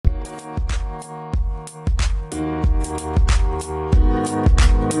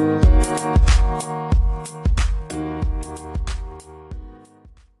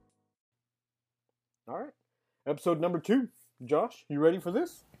episode number 2. Josh, you ready for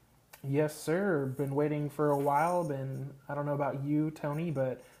this? Yes, sir. Been waiting for a while. I don't know about you, Tony,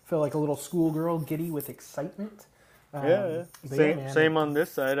 but feel like a little schoolgirl giddy with excitement. Yeah. But yeah, Same, man. same on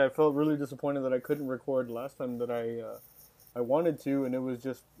this side. I felt really disappointed that I couldn't record last time that I wanted to, and it was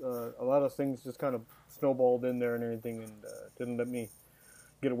just a lot of things just kind of snowballed in there and everything, and didn't let me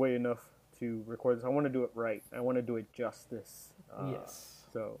get away enough to record this. I want to do it right. I want to do it justice. Yes.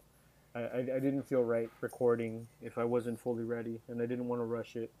 So I didn't feel right recording if I wasn't fully ready, and I didn't want to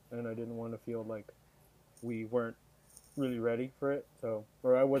rush it, and I didn't want to feel like we weren't really ready for it.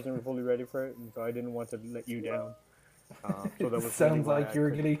 Or I wasn't fully ready for it, and so I didn't want to let you down. So that was sounds really like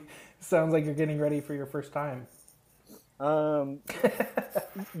you're getting. Sounds like you're getting ready for your first time.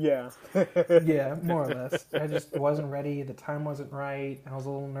 Yeah. Yeah, more or less. I just wasn't ready. The time wasn't right. I was a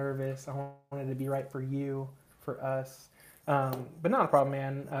little nervous. I wanted to be right for you, for us. But not a problem,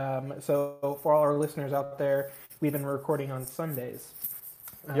 man. So for all our listeners out there, we've been recording on Sundays.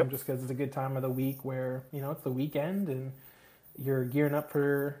 Yep. Just because it's a good time of the week where, it's the weekend and you're gearing up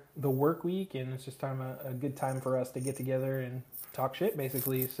for the work week, and it's just a good time for us to get together and talk shit,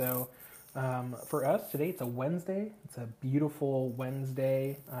 basically. So for us today, it's a Wednesday. It's a beautiful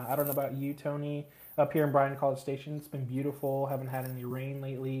Wednesday. I don't know about you, Tony. Up here in Bryan College Station, it's been beautiful. Haven't had any rain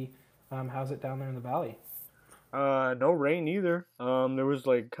lately. How's it down there in the valley? No rain either. There was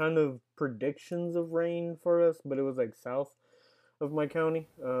like kind of predictions of rain for us, but it was like south of my county,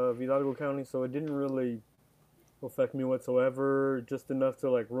 Hidalgo County, so it didn't really affect me whatsoever. Just enough to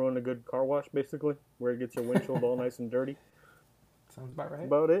like ruin a good car wash, basically, where it gets your windshield all nice and dirty. Sounds about right.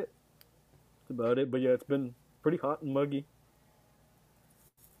 That's about it. But yeah, it's been pretty hot and muggy.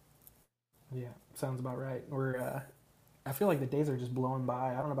 Yeah, sounds about right. I feel like the days are just blowing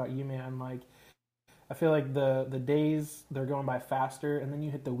by. I don't know about you, man. Like, I feel like the days, they're going by faster, and then you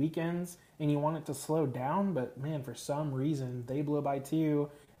hit the weekends and you want it to slow down, but man, for some reason they blow by too,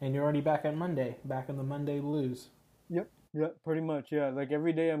 and you're already back at Monday, back in the Monday blues. Yep, pretty much. Yeah, like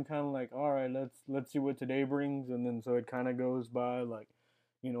every day I'm kind of like, all right, let's see what today brings, and then so it kind of goes by like,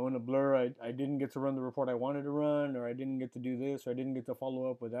 in a blur. I didn't get to run the report I wanted to run, or I didn't get to do this, or I didn't get to follow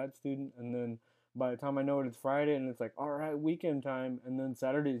up with that student, and then by the time I know it, it's Friday, and it's like, all right, weekend time, and then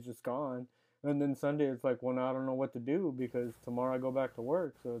Saturday is just gone. And then Sunday, it's like, well, now I don't know what to do because tomorrow I go back to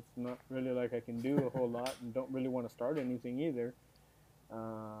work. So it's not really like I can do a whole lot and don't really want to start anything either.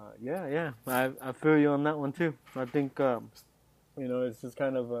 Yeah. I feel you on that one too. I think, it's just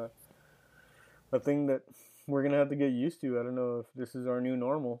kind of a thing that we're going to have to get used to. I don't know if this is our new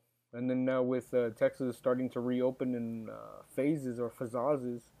normal. And then now with Texas starting to reopen in phases or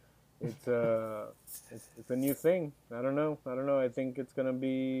phases, it's a new thing. I don't know. I think it's gonna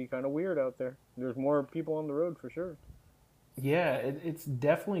be kind of weird out there. There's more people on the road for sure. Yeah, it's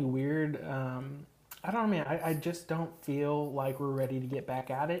definitely weird. I don't know, man. I just don't feel like we're ready to get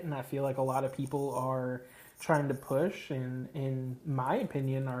back at it, and I feel like a lot of people are trying to push, and in my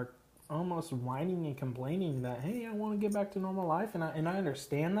opinion, are almost whining and complaining that, hey, I want to get back to normal life, and I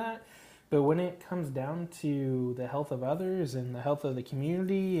understand that. But when it comes down to the health of others and the health of the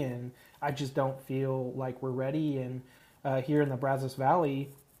community, and I just don't feel like we're ready. And here in the Brazos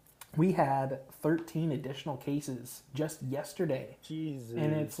Valley, we had 13 additional cases just yesterday. Jesus.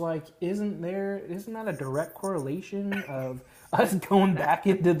 And it's like, isn't that a direct correlation of us going back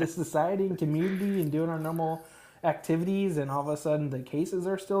into the society and community and doing our normal activities, and all of a sudden the cases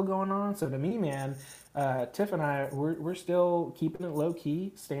are still going on? So to me, man, Tiff and I, we're still keeping it low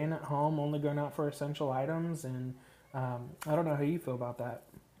key, staying at home, only going out for essential items, and I don't know how you feel about that.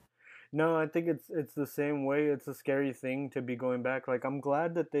 No, I think it's the same way. It's a scary thing to be going back. Like I'm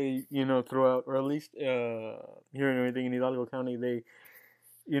glad that they, throughout, or at least here and everything in Hidalgo County, they,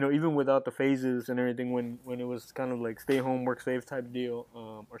 even without the phases and everything, when it was kind of like stay home, work safe type deal,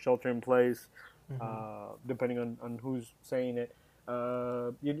 or shelter in place, depending on who's saying it.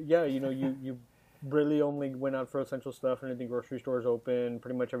 You really only went out for essential stuff, and anything, grocery stores open,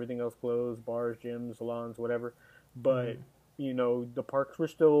 pretty much everything else closed, bars, gyms, salons, whatever. But the parks were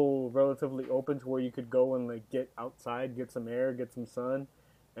still relatively open to where you could go and like get outside, get some air, get some sun,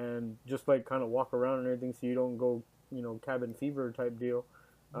 and just like kind of walk around and everything, so you don't go, cabin fever type deal.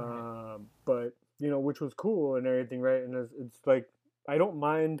 But which was cool and everything, right? And it's like I don't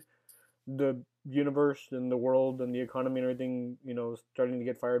mind the universe and the world and the economy and everything, starting to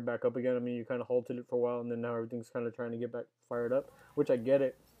get fired back up again. I mean, you kind of halted it for a while, and then now everything's kind of trying to get back fired up, which I get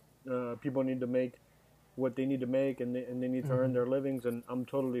it. People need to make what they need to make, and they need to earn their livings, and I'm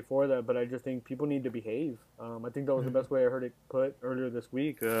totally for that. But I just think people need to behave. I think that was the best way I heard it put earlier this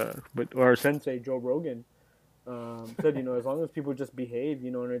week. But our sensei Joe Rogan said, as long as people just behave,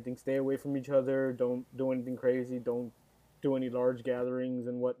 and everything, stay away from each other, don't do anything crazy, don't do any large gatherings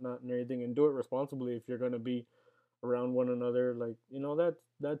and whatnot and everything, and do it responsibly if you're gonna be around one another. Like,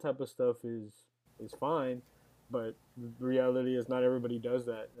 that type of stuff is fine, but the reality is not everybody does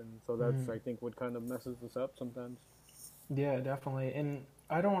that, and so that's, Mm. I think, what kind of messes us up sometimes. Yeah, definitely. And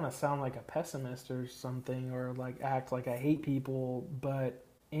I don't want to sound like a pessimist or something or like act like I hate people, but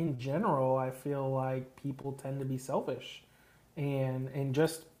in general, I feel like people tend to be selfish. And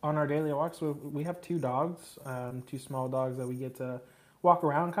just on our daily walks, we have two dogs, two small dogs that we get to walk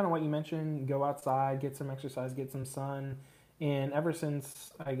around, kind of what you mentioned, go outside, get some exercise, get some sun. And ever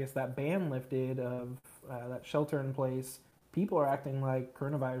since, I guess, that ban lifted of that shelter in place, people are acting like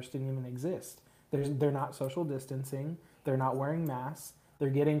coronavirus didn't even exist. They're not social distancing. They're not wearing masks. They're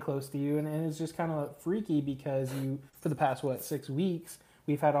getting close to you, and it's just kind of freaky because for the past 6 weeks,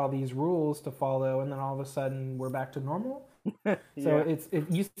 we've had all these rules to follow, and then all of a sudden we're back to normal. So Yeah.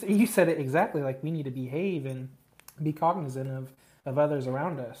 you said it exactly. Like, we need to behave and be cognizant of others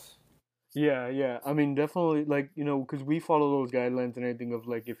around us. Yeah, yeah. I mean, definitely, like, because we follow those guidelines and everything of,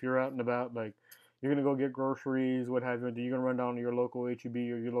 like, if you're out and about, like, you're going to go get groceries, what have you, you're going to run down to your local HEB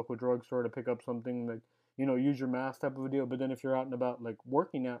or your local drugstore to pick up something, like, use your mask type of a deal. But then if you're out and about, like,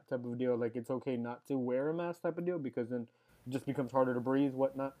 working out type of a deal, like, it's okay not to wear a mask type of deal because then it just becomes harder to breathe,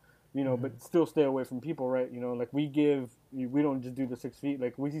 whatnot. Mm-hmm. But still stay away from people, right? Like, we don't just do the 6 feet.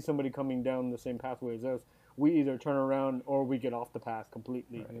 Like, we see somebody coming down the same pathway as us, we either turn around or we get off the path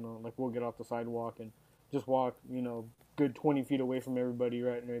completely. Right. Like, we'll get off the sidewalk and just walk, good 20 feet away from everybody,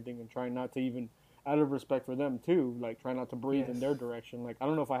 right, and everything, and try not to even, out of respect for them too, like, try not to breathe in Yes. their direction. Like, I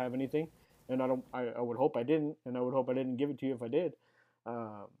don't know if I have anything, and I would hope I didn't, and I would hope I didn't give it to you if I did.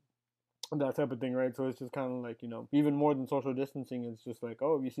 Uh, that type of thing, right? So it's just kind of like, even more than social distancing, it's just like,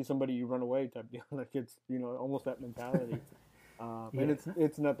 oh, if you see somebody, you run away type deal. Like, it's, almost that mentality. And Yeah.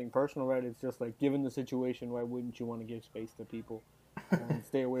 it's nothing personal, right? It's just like, given the situation, why wouldn't you want to give space to people and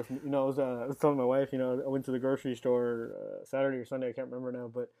stay away from? I was telling my wife, I went to the grocery store Saturday or Sunday, I can't remember now,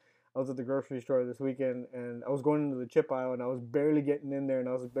 but I was at the grocery store this weekend, and I was going into the chip aisle, and I was barely getting in there, and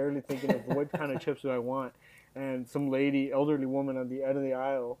I was barely thinking of what kind of chips do I want. And some lady, elderly woman on the end of the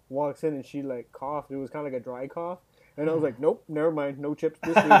aisle walks in, and she, like, coughed. It was kind of like a dry cough. And I was like, nope, never mind, no chips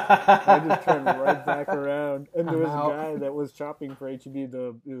this week. I just turned right back around, and there I'm was a out. guy that was shopping for HEB,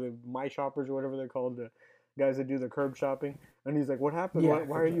 the My Shoppers or whatever they're called, the guys that do the curb shopping. And he's like, "What happened? Yeah,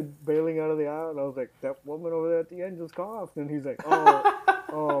 Why are curbside. you bailing out of the aisle?" And I was like, "That woman over there at the end just coughed." And he's like,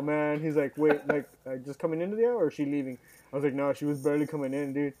 "Oh man." He's like, "Wait, like, just coming into the aisle, or is she leaving?" I was like, "No, she was barely coming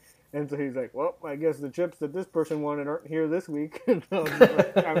in, dude." And so he's like, "Well, I guess the chips that this person wanted aren't here this week." And I was just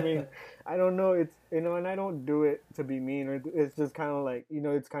like, I mean, I don't know. It's, and I don't do it to be mean, or it's just kind of like,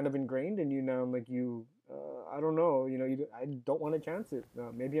 it's kind of ingrained in you now. Like, I don't know. I don't want to chance it.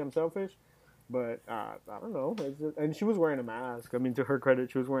 Maybe I'm selfish, but I don't know. And she was wearing a mask. I mean, to her credit,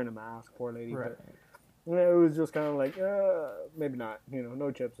 she was wearing a mask, poor lady. Right. But it was just kind of like, maybe not.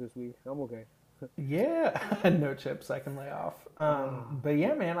 No chips this week. I'm okay. Yeah, no chips I can lay off. But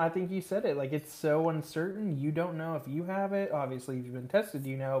yeah, man, I think you said it. Like, it's so uncertain. You don't know if you have it. Obviously, if you've been tested,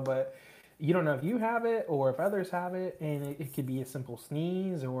 but you don't know if you have it or if others have it, and it could be a simple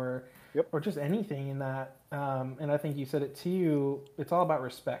sneeze Yep. or just anything in that. And I think you said it too. It's all about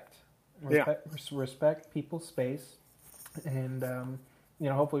respect. Yeah. Respect people's space, and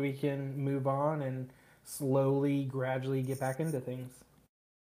hopefully we can move on and slowly, gradually get back into things.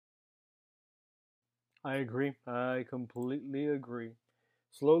 I agree. I completely agree.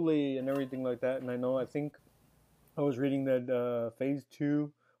 Slowly and everything like that. And I think I was reading that phase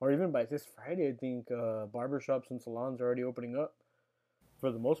two, or even by this Friday, I think barbershops and salons are already opening up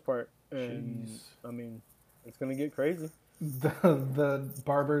for the most part. And Jeez. I mean, it's going to get crazy. The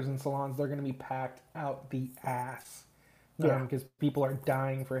barbers and salons, they're going to be packed out the ass Yeah. because people are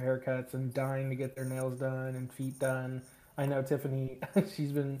dying for haircuts and dying to get their nails done and feet done. I know Tiffany,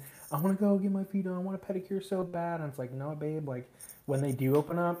 she's been, I want to go get my feet done. I want a pedicure so bad. And it's like, no, babe, like, when they do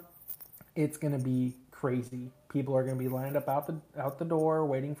open up, it's going to be crazy. People are going to be lined up out the door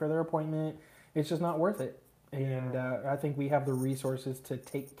waiting for their appointment. It's just not worth it. And Yeah. I think we have the resources to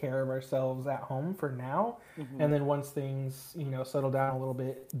take care of ourselves at home for now. Hmm. And then once things, settle down a little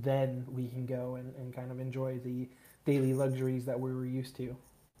bit, then we can go and kind of enjoy the daily luxuries that we were used to.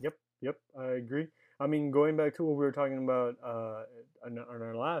 Yep. Yep. I agree. I mean, going back to what we were talking about on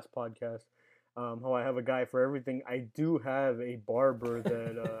our last podcast, how I have a guy for everything. I do have a barber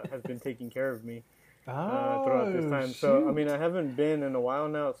that has been taking care of me, throughout this Oh, time. So I mean, shoot. I haven't been in a while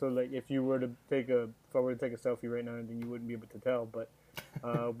now. So like, if I were to take a selfie right now, then you wouldn't be able to tell. But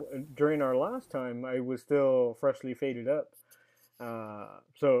during our last time, I was still freshly faded up.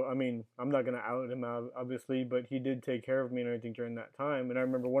 So I mean, I'm not gonna out him out, obviously, but he did take care of me and everything during that time. And I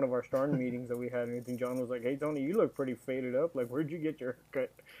remember one of our starting meetings that we had, and everything. John was like, "Hey, Tony, you look pretty faded up. Like, where'd you get your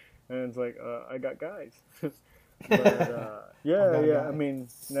haircut?" And it's like, "I got guys." But I've yeah, got a yeah. I guy. mean,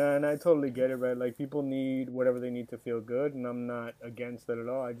 nah, and I totally get it, right? Like people need whatever they need to feel good, and I'm not against it at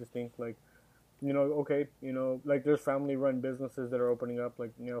all. I just think like okay, like there's family-run businesses that are opening up,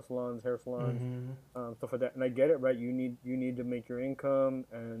 like nail salons, hair salons, Hmm. stuff like that. And I get it, right? You need to make your income,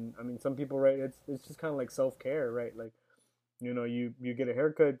 and I mean, some people, right? It's just kind of like self-care, right? Like you get a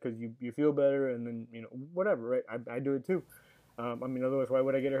haircut because you feel better, and then whatever, right? I do it too. I mean, otherwise, why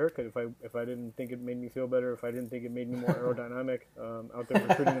would I get a haircut if I didn't think it made me feel better, if I didn't think it made me more aerodynamic out there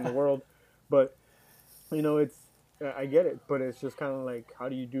recruiting in the world? But it's I get it, but it's just kind of like how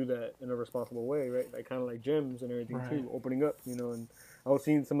do you do that in a responsible way, right? Like kind of like gyms and everything Right. too, opening up, and I was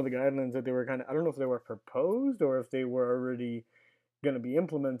seeing some of the guidelines that they were kind of I don't know if they were proposed or if they were already going to be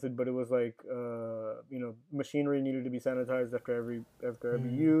implemented, but it was like machinery needed to be sanitized after every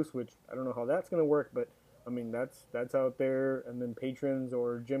Mm. use, which I don't know how that's going to work, but I mean that's out there, and then patrons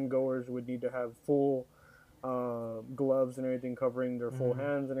or gym goers would need to have full gloves and everything covering their full Mm.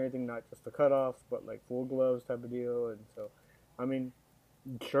 hands and everything, not just the cutoffs, but like full gloves type of deal. And so, I mean,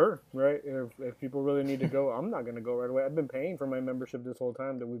 sure, right? If people really need to go, I'm not gonna go right away. I've been paying for my membership this whole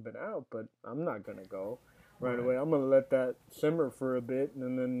time that we've been out, but I'm not gonna go right Right. away. I'm gonna let that simmer for a bit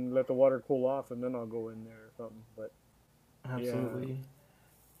and then let the water cool off, and then I'll go in there or something. But yeah, Absolutely.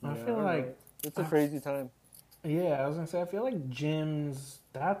 I yeah, I feel don't know. like, It's a I, crazy time. yeah, I was gonna say, I feel like gyms,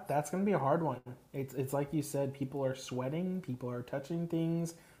 that's gonna be a hard one. It's like you said, people are sweating, people are touching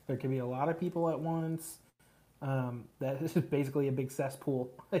things. There could be a lot of people at once. That is basically a big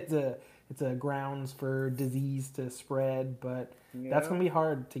cesspool. It's a grounds for disease to spread, but that's Yeah. gonna be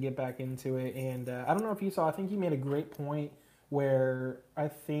hard to get back into it. And I don't know if you saw. I think you made a great point where I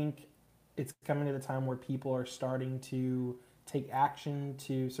think it's coming at a time where people are starting to take action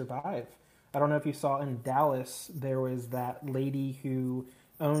to survive. I don't know if you saw in Dallas, there was that lady who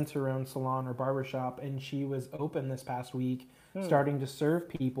owns her own salon or barbershop, and she was open this past week, Hmm. starting to serve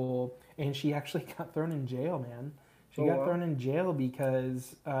people, and she actually got thrown in jail, man. She Oh got wow. thrown in jail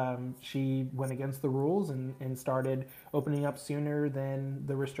because she went against the rules and started opening up sooner than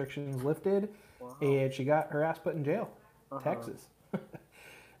the restrictions lifted, Wow. and she got her ass put in jail, Uh huh. Texas.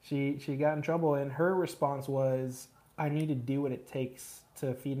 She got in trouble, and her response was, "I need to do what it takes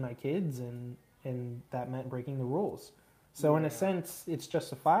to feed my kids," and that meant breaking the rules. So in a Yeah. sense, it's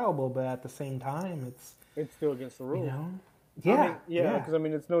justifiable, but at the same time, it's It's still against the you rules. know, I yeah, mean, yeah, yeah, because I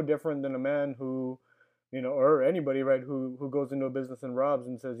mean, it's no different than a man who, or anybody, right, who goes into a business and robs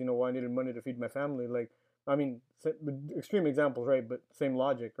and says, well, I needed money to feed my family. Like, I mean, extreme examples, right? But same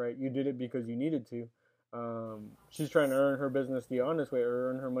logic, right? You did it because you needed to. She's trying to earn her business the honest way, or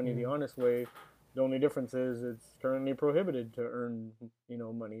earn her money the mm, honest way. The only difference is it's currently prohibited to earn,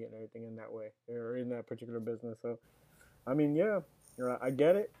 money and everything in that way, or in that particular business. So I mean, yeah, I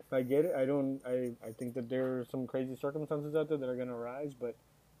get it. I get it. I don't. I think that there are some crazy circumstances out there that are going to arise, but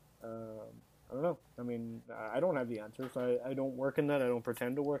I don't know. I mean, I don't have the answers. I don't work in that. I don't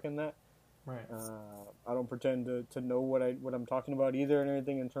pretend to work in that. right. I don't pretend to know what I'm talking about either and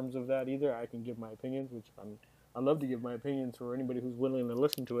everything in terms of that either. I can give my opinions, which I love to give my opinions for anybody who's willing to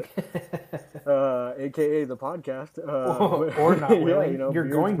listen to it, aka the podcast. Or not Yeah, willing, you're beards,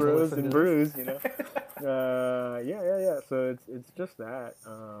 going to bros, listen and to this. brews. Yeah, yeah, yeah. So it's just that.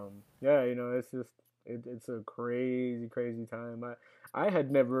 Yeah, it's just it's a crazy, crazy time. I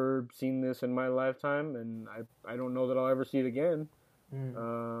had never seen this in my lifetime, and I don't know that I'll ever see it again.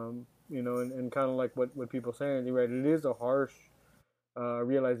 Mm, And kind of like what people saying, right? It is a harsh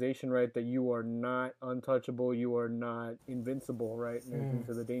realization, right, that you are not untouchable, you are not invincible, right, and everything mm,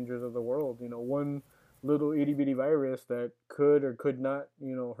 to the dangers of the world. One little itty bitty virus that could or could not,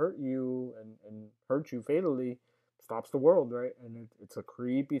 hurt you and hurt you fatally stops the world, right? And it's a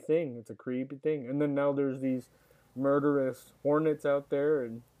creepy thing. It's a creepy thing. And then now there's these murderous hornets out there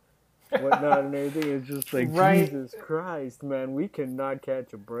and whatnot and everything. It's just like right. Jesus Christ, man. We cannot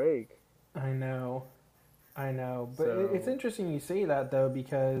catch a break. I know. I know, but it's So, interesting you say that though,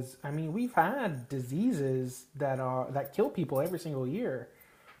 because I mean we've had diseases that kill people every single year.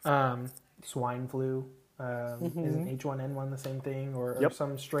 Um, Swine flu, isn't hmm H1N1 the same thing, or yep,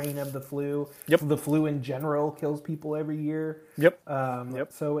 some strain of the flu? yep, The flu in general kills people every year. yep, yep.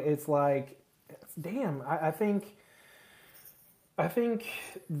 So it's like, damn, I think I think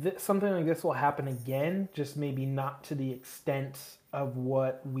something like this will happen again, just maybe not to the extent of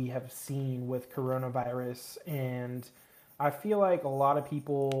what we have seen with coronavirus. And I feel like a lot of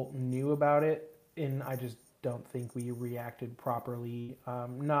people knew about it, and I just don't think we reacted properly.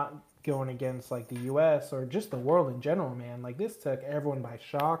 Not going against like the U.S. or just the world in general, man. Like this took everyone by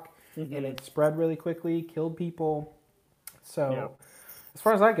shock, and Mm-hmm. it spread really quickly, killed people. Yeah, So as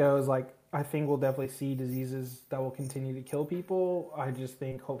far as that goes, like I think we'll definitely see diseases that will continue to kill people. I just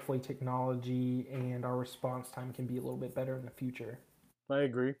think hopefully technology and our response time can be a little bit better in the future. I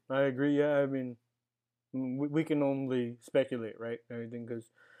agree. I agree. Yeah, I mean, we can only speculate, right? Everything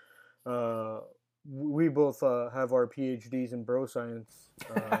because uh, we both have our PhDs in bro science,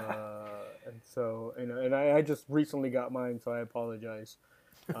 and so and I just recently got mine, so I apologize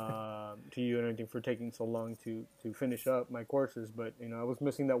to you and everything for taking so long to finish up my courses. But I was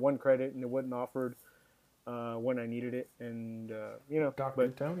missing that one credit, and it wasn't offered when I needed it, and Dr.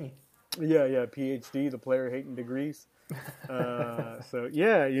 but Tony. yeah, PhD, the player hating degrees. So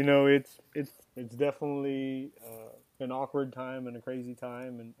yeah, it's definitely an awkward time and a crazy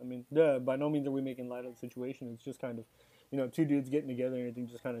time, and I mean, yeah, by no means are we making light of the situation. It's just kind of, two dudes getting together and everything,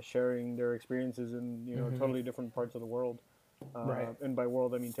 just kind of sharing their experiences in Mm-hmm. totally different parts of the world. Right. And by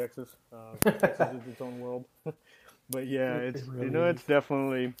world, I mean Texas. Texas is its own world. But yeah, It it's really is.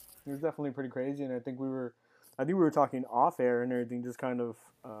 it's definitely pretty crazy, and I think we were talking off air and everything, just kind of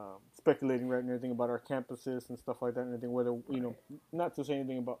speculating, right, and everything about our campuses and stuff like that, and everything. Whether Right. not to say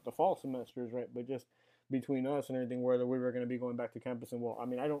anything about the fall semesters, right, but just between us and everything, whether we were going to be going back to campus. And well, I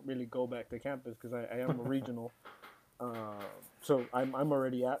mean, I don't really go back to campus because I am a regional, uh, so I'm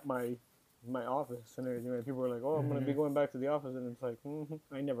already at my office and everything. Right? People are like, "Oh, I'm going to Mm-hmm. be going back to the office," and it's like,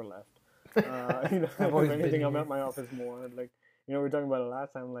 I never left. I've If always been anything, I'm here. at my office more. Like, we were talking about it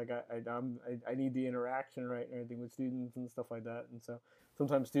last time. Like, I need the interaction, right, and everything with students and stuff like that. And so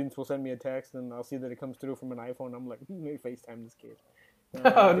sometimes students will send me a text, and I'll see that it comes through from an iPhone. I'm like, let me FaceTime this kid. And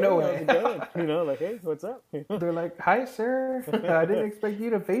I'm Oh, like, no hey, how's way. it going? Like, hey, what's up? They're like, "Hi, sir. I didn't expect you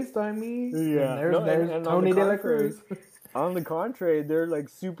to FaceTime me." And Yeah, there's no, and, there's and on the Tony De La contrary, Cruz. they're like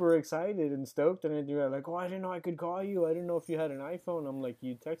super excited and stoked, and they're like, "Oh, I didn't know I could call you. I didn't know if you had an iPhone." I'm like,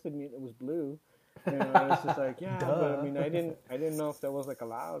 "You texted me, and it was blue." And it's just like, yeah, but I Duh. mean, I didn't know if that was like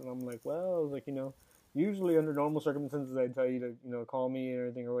allowed. And I'm like, well, I was like, usually under normal circumstances, I'd tell you to, call me or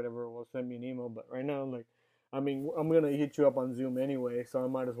anything or whatever, or send me an email. But right now, like, I mean, I'm gonna hit you up on Zoom anyway, so I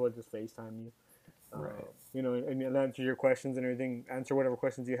might as well just FaceTime you. Right. And answer your questions and everything. Answer whatever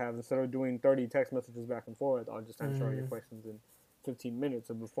questions you have instead of doing 30 text messages back and forth. I'll just answer all your Mm, questions in 15 minutes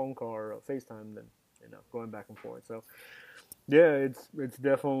of a phone call or a FaceTime. Then going back and forth. So yeah, it's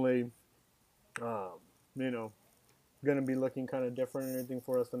definitely um, you know gonna be looking kind of different and everything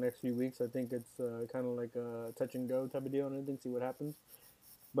for us the next few weeks. I think it's kind of like a touch and go type of deal and everything. See what happens.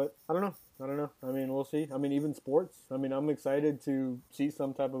 But I don't know. I don't know. I mean, we'll see. I mean, even sports. I mean, I'm excited to see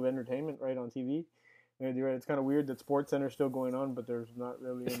some type of entertainment right on TV. And you're right. It's kind of weird that Sports Center's still going on, but there's not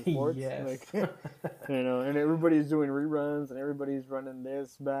really any sports. yes. Like, and everybody's doing reruns, and everybody's running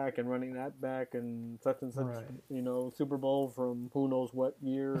this back and running that back, and such, Right. Super Bowl from who knows what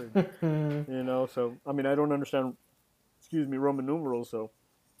year, and. So I mean, I don't understand. Excuse me, Roman numerals. So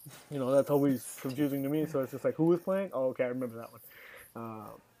that's always confusing to me. So it's just like, who was playing? Oh, okay, I remember that one.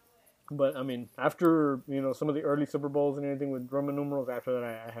 But I mean, after some of the early Super Bowls and anything with Roman numerals, after that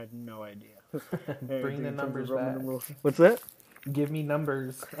I had no idea Bring anything the in terms of numbers Roman back. numerals. What's that? Give me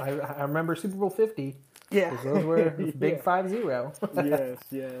numbers. I remember Super Bowl 50 Yeah, because those were yeah, big 50.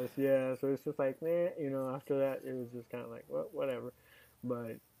 yes, yeah. So it's just like, after that it was just kind of like, well, whatever.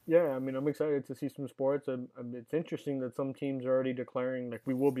 But yeah, I mean, I'm excited to see some sports. It's interesting that some teams are already declaring like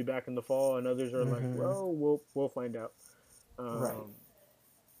we will be back in the fall, and others are like, Hmm. well, we'll find out. Right. Um,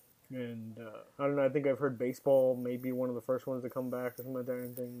 And I don't know. I think I've heard baseball may be one of the first ones to come back or something like that.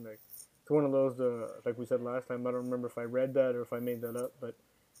 And thing like it's one of those. Like we said last time. I don't remember if I read that or if I made that up, but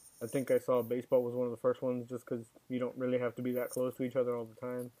I think I saw baseball was one of the first ones, just because you don't really have to be that close to each other all the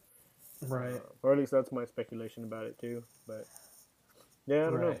time. Right. Or at least that's my speculation about it too. But yeah, I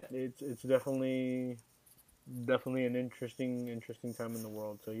don't know. Right. It's definitely an interesting time in the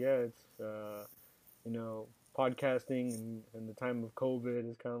world. So yeah, it's you know, podcasting and the time of COVID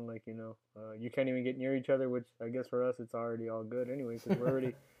is kind of like, you can't even get near each other, which I guess for us it's already all good anyway, because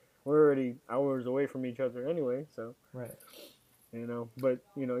we're already hours away from each other anyway. So Right. but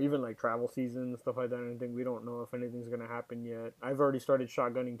even like travel season and stuff like that, I think we don't know if anything's gonna happen yet. I've already started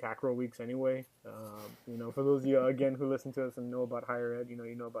shotgunning TACRO weeks anyway. For those of you again who listen to us and know about higher ed, you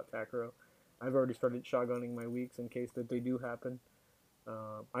know about TACRO. I've already started shotgunning my weeks in case that they do happen.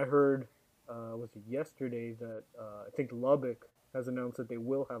 I heard was it yesterday that I think Lubbock. has announced that they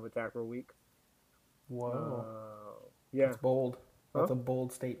will have a tackle week. Whoa, Yeah. that's bold. Huh? That's a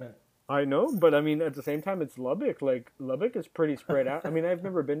bold statement. I know, but I mean, at the same time, it's Lubbock. Like Lubbock is pretty spread out. I mean, I've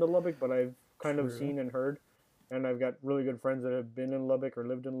never been to Lubbock, but I've kind of True. seen and heard, and I've got really good friends that have been in Lubbock or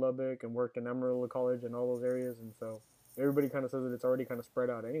lived in Lubbock and worked in Amarillo College and all those areas, and so everybody kind of says that it's already kind of spread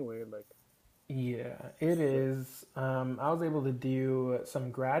out anyway. Like, Yeah, it so, is. I was able to do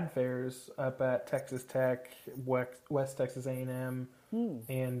some grad fairs up at Texas Tech, West Texas A&M, hmm.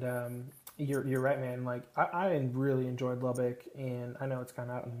 and you're right, man. Like I really enjoyed Lubbock, and I know it's kind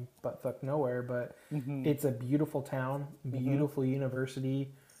of out in buttfuck nowhere, but Mhm. it's a beautiful town, Mhm. beautiful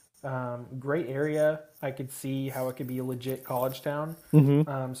university, great area. I could see how it could be a legit college town.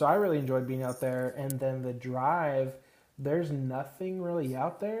 Mhm. So I really enjoyed being out there, and then the drive. There's nothing really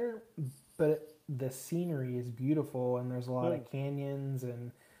out there, but the scenery is beautiful, and there's a lot Hmm. of canyons,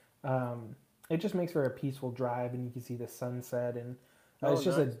 and it just makes for a peaceful drive, and you can see the sunset, and Oh, it's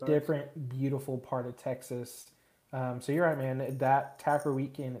just a nice, nice. different, beautiful part of Texas. So you're right, man. That Tacker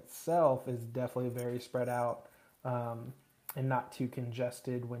weekend itself is definitely very spread out, and not too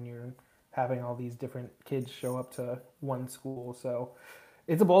congested when you're having all these different kids show up to one school. So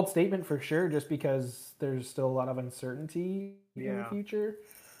it's a bold statement for sure, just because there's still a lot of uncertainty in the Yeah. future.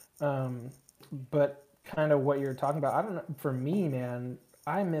 Um, but kind of what you're talking about, I don't know. For me, man,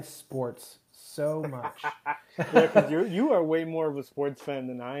 I miss sports so much. Yeah, because you are way more of a sports fan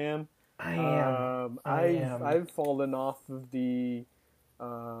than I am. I am. I am. I've fallen off of the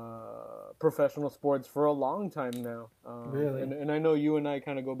professional sports for a long time now. Really. And I know you and I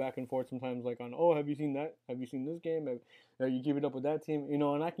kind of go back and forth sometimes, like on, oh, have you seen that? Have you seen this game? You keep it up with that team, you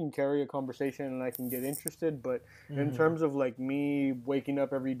know? And I can carry a conversation and I can get interested, but in Hmm. terms of like me waking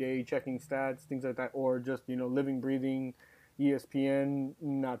up every day, checking stats, things like that, or just living, breathing ESPN,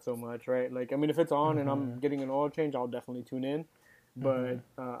 not so much, right? Like, I mean, if it's on and I'm Hmm. getting an oil change, I'll definitely tune in. But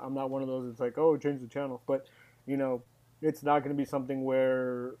Hmm. I'm not one of those that's like, oh, change the channel. But you know, it's not going to be something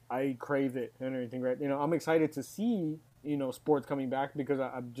where I crave it and anything, right? I'm excited to see sports coming back because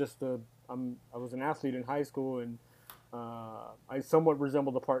I'm just I was an athlete in high school and I somewhat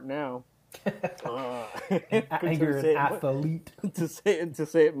resemble the part now. Uh, to You're an say athlete. to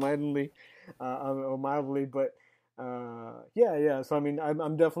say it mildly, or mildly, but yeah, yeah. So I mean,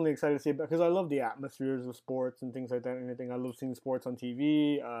 I'm definitely excited to see it because I love the atmospheres of sports and things like that. And anything I love seeing sports on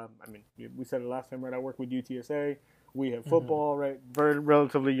TV. I mean, we said it last time, right? I work with UTSA. We have Hmm. football, right? Very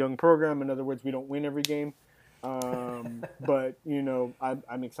relatively young program. In other words, we don't win every game. But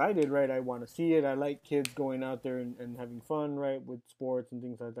I'm excited, right? I want to see it. I like kids going out there and having fun, right, with sports and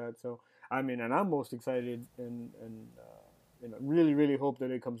things like that. So I mean, and I'm most excited and really, really hope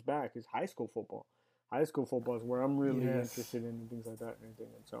that it comes back is high school football. High school football is where I'm really Yes. interested in and things like that and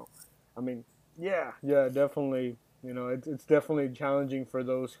everything. And so, I mean, yeah, yeah, definitely. It's definitely challenging for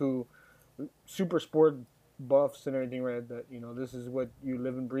those who super sport buffs and everything, right? That this is what you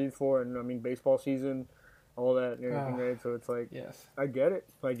live and breathe for, and I mean, baseball season, all that and everything, Oh, right? So it's like, yes. I get it,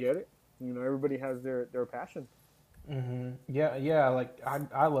 I get it. Everybody has their passion. Yeah, yeah. Like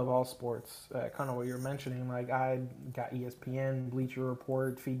I love all sports. Kind of what you're mentioning. Like I got ESPN, Bleacher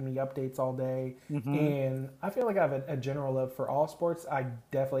Report, feed me updates all day, Mm-hmm. and I feel like I have a general love for all sports. I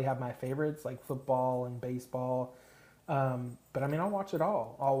definitely have my favorites like football and baseball. But I mean, I'll watch it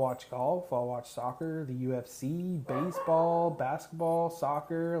all. I'll watch golf. I'll watch soccer, the UFC, baseball, basketball,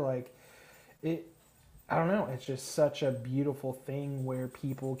 soccer. Like it. I don't know. It's just such a beautiful thing where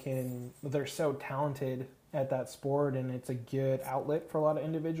people can, they're so talented at that sport, and it's a good outlet for a lot of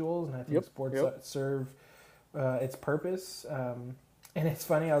individuals. And I think Yep. sports Yep. serve its purpose. And it's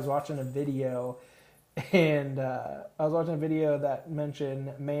funny, I was watching a video, and I was watching a video that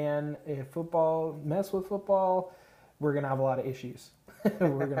mentioned, man, if football, mess with football, we're going to have a lot of issues. We're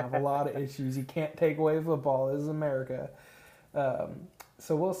going to have a lot of issues. You can't take away football. This is America.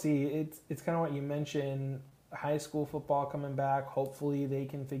 So we'll see. It's kind of what you mentioned. High school football coming back. Hopefully they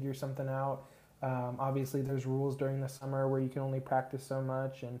can figure something out. Obviously, there's rules during the summer where you can only practice so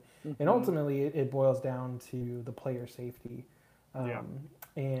much, and Mm-hmm. ultimately it boils down to the player safety. Yeah. Um,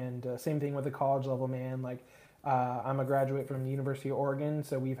 and same thing with the college level, man. Like I'm a graduate from the University of Oregon,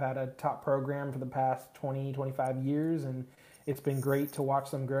 so we've had a top program for the past 20, 25 years, and it's been great to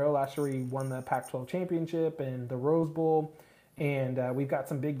watch them grow. Last year we won the Pac-12 championship and the Rose Bowl, and we've got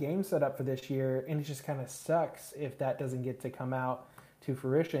some big games set up for this year, and it just kind of sucks if that doesn't get to come out to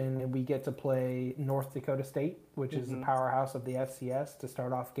fruition and we get to play North Dakota State, which is the Mm-hmm. powerhouse of the FCS, to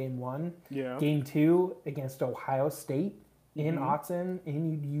start off game one. Yeah. Game two against Ohio State in Mm-hmm. Autzen,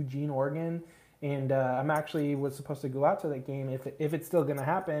 in Eugene, Oregon. And I'm actually was supposed to go out to that game if it's still going to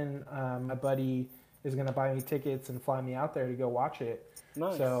happen. My buddy is going to buy me tickets and fly me out there to go watch it.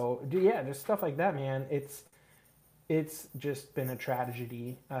 Nice. So yeah, just stuff like that, man. It's just been a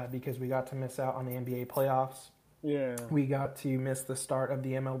tragedy because we got to miss out on the NBA playoffs. Yeah. We got to miss the start of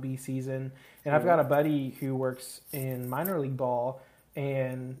the MLB season. And I've got a buddy who works in minor league ball,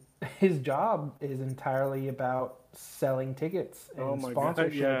 and his job is entirely about selling tickets and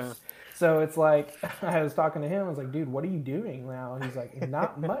sponsorships. Yeah. So it's like, I was talking to him. I was like, dude, what are you doing now? He's like,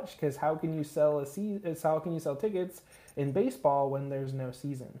 not much, because how can you sell tickets in baseball when there's no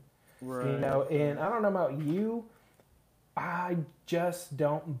season? Right. You know, and I don't know about you, I just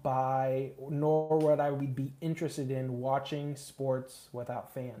don't buy, nor would I be interested in watching sports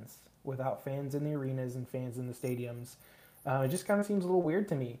without fans in the arenas and fans in the stadiums. It just kind of seems a little weird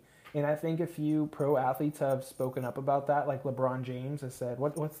to me. And I think a few pro athletes have spoken up about that, like LeBron James has said,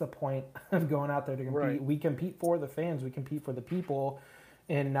 what's the point of going out there to compete? Right. We compete for the fans, we compete for the people,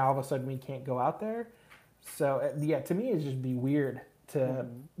 and now all of a sudden we can't go out there. So, yeah, to me it'd just be weird to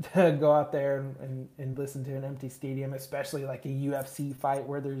go out there and listen to an empty stadium, especially like a UFC fight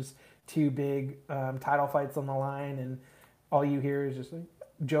where there's two big title fights on the line, and all you hear is just like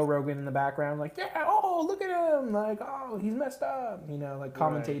Joe Rogan in the background, like, yeah, oh, look at him, like, oh, he's messed up, you know, like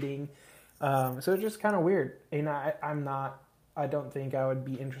commentating. Right. So it's just kind of weird. And I don't think I would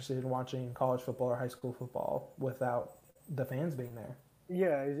be interested in watching college football or high school football without the fans being there.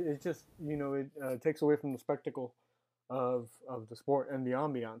 Yeah, it's just, you know, it takes away from the spectacle of the sport and the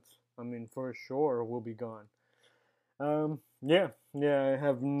ambiance. I mean, for sure, will be gone. Yeah, I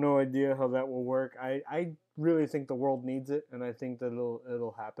have no idea how that will work. I really think the world needs it, and I think that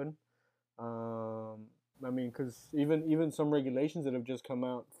it'll happen. I mean, because even some regulations that have just come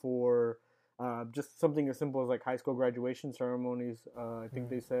out for just something as simple as like high school graduation ceremonies. I think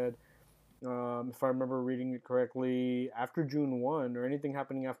they said, if I remember reading it correctly, after June 1 or anything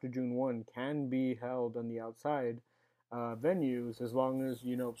happening after June 1 can be held on the outside venues, as long as,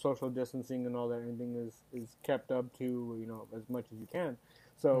 you know, social distancing and all that, everything is kept up to, you know, as much as you can.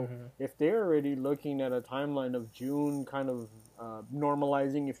 So if they're already looking at a timeline of June kind of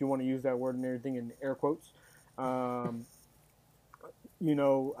normalizing, if you want to use that word and everything in air quotes, you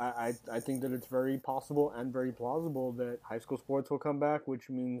know, I think that it's very possible and very plausible that high school sports will come back, which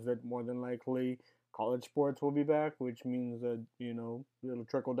means that more than likely college sports will be back, which means that, you know, it'll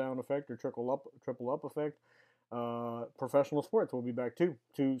trickle down effect or triple up effect. Professional sports will be back too,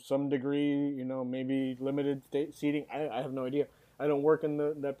 to some degree, you know, maybe limited state seating. I have no idea. I don't work in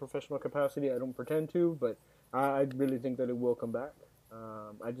that professional capacity. I don't pretend to, but I really think that it will come back.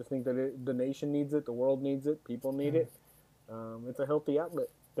 I just think that the nation needs it, the world needs it, people need it. It's a healthy outlet,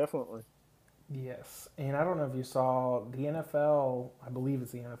 definitely. Yes, and I don't know if you saw the NFL, I believe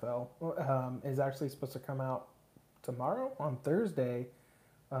it's the NFL, is actually supposed to come out tomorrow on Thursday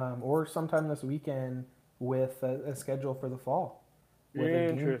or sometime this weekend with a schedule for the fall.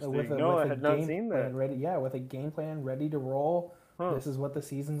 Interesting. I had not seen that. With a game plan ready to roll. Huh. This is what the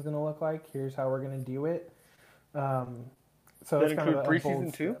season's going to look like. Here's how we're going to do it. So that it's kind of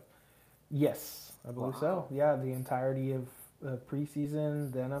preseason too? Yes, I believe so. Yeah, the entirety of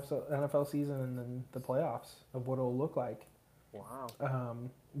preseason, the NFL season, and then the playoffs of what it'll look like. Wow.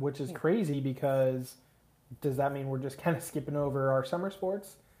 Which is crazy, because does that mean we're just kind of skipping over our summer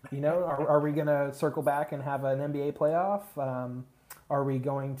sports? You know, are we going to circle back and have an NBA playoff? Are we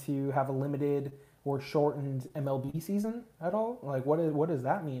going to have a limited or shortened MLB season at all? Like, what does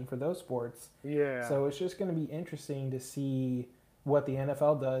that mean for those sports? Yeah. So it's just going to be interesting to see what the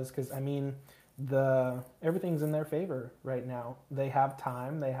NFL does, because, I mean, everything's in their favor right now. They have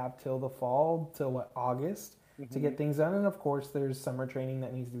time. They have till the fall, till August, to get things done. And, of course, there's summer training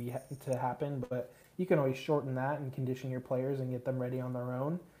that needs to happen, but you can always shorten that and condition your players and get them ready on their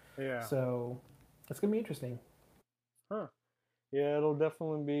own. Yeah. So it's going to be interesting. Huh. Yeah, it'll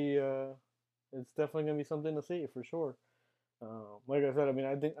definitely be, it's definitely going to be something to see for sure. Like I said, I mean,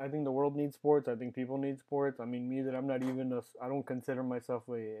 I think the world needs sports. I think people need sports. I mean, me, that I'm not even I don't consider myself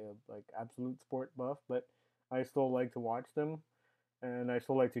a like absolute sport buff, but I still like to watch them, and I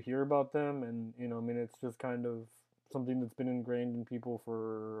still like to hear about them. And, you know, I mean, it's just kind of something that's been ingrained in people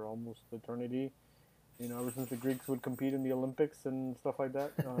for almost eternity. You know, ever since the Greeks would compete in the Olympics and stuff like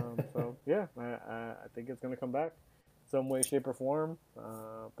that. So yeah, I think it's going to come back some way, shape, or form.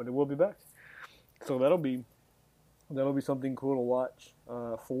 But it will be back. So that'll be something cool to watch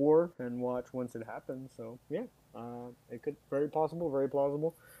and watch once it happens. So yeah, it could very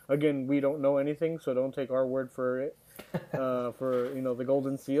plausible. Again, we don't know anything, so don't take our word for it. For, you know, the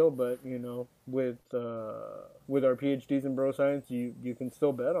golden seal, but, you know, with our PhDs in bro science, you can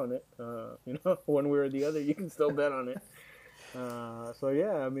still bet on it. You know, one way or the other, you can still bet on it. So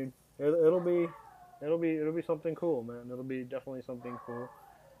yeah, I mean, it'll be it'll be something cool, man. It'll be definitely something cool.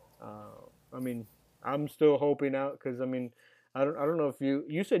 I mean, I'm still hoping out because I mean, I don't know if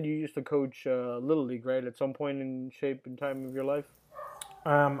you said you used to coach little league, right? At some point in shape and time of your life.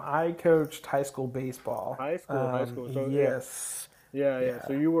 I coached high school baseball. High school. So yeah, Yes, yeah. yeah.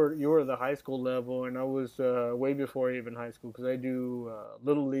 So you were the high school level, and I was way before even high school because I do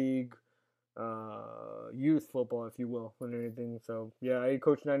little league, youth football, if you will, and anything. So yeah, I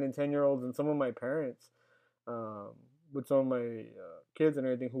coach 9 and 10 year olds, and some of my parents, um, with some of my kids and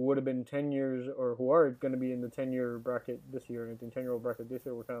everything who would have been 10 years or who are going to be in the 10 year bracket this year, and anything 10-year-old bracket this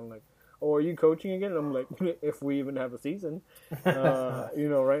year, we're kind of like, oh, are you coaching again? And I'm like, if we even have a season,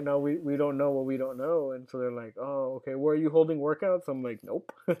 right now we don't know what we don't know, and so they're like, oh, okay, where are you holding workouts? I'm like,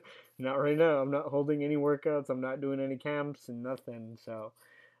 nope, not right now. I'm not holding any workouts. I'm not doing any camps and nothing. So.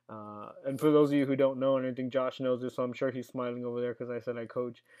 And for those of you who don't know anything, Josh knows this, so I'm sure he's smiling over there because I said I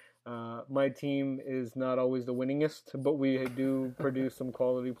coach. My team is not always the winningest, but we do produce some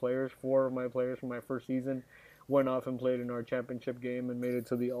quality players. Four of my players from my first season went off and played in our championship game and made it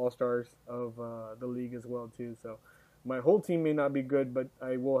to the All Stars of the league as well too. So my whole team may not be good, but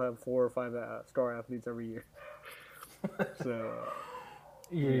I will have 4 or 5 star athletes every year. So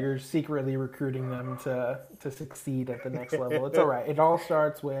yeah. You're secretly recruiting them to succeed at the next level. It's all right. It all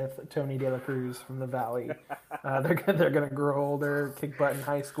starts with Tony De La Cruz from the Valley. They're gonna grow older, kick butt in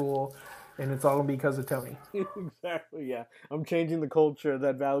high school, and it's all because of Tony. Exactly. Yeah, I'm changing the culture.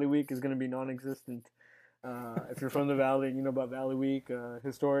 That Valley Week is going to be non-existent. If you're from the Valley and you know about Valley Week,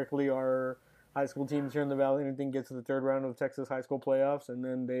 historically our high school teams here in the Valley, anything gets to the third round of Texas high school playoffs, and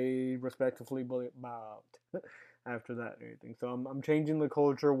then they respectively bow out after that and everything. So I'm changing the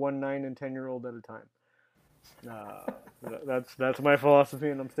culture 1 9 and 10 year old at a time. Uh, that's my philosophy,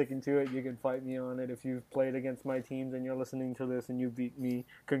 and I'm sticking to it. You can fight me on it if you've played against my teams and you're listening to this and you beat me.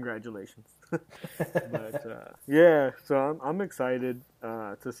 Congratulations. But yeah, so I'm excited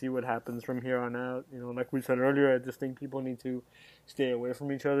to see what happens from here on out. Like we said earlier, I just think people need to stay away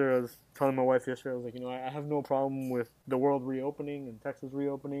from each other. I was telling my wife yesterday, I was like, I have no problem with the world reopening and Texas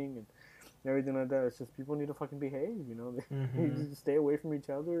reopening and everything like that. It's just people need to fucking behave. They need to stay away from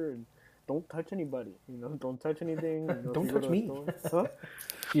each other and don't touch anybody. Don't touch anything. Don't touch me. Huh?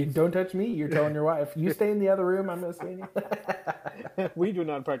 You don't touch me. You're telling your wife, you stay in the other room. I'm gonna stay in here. We do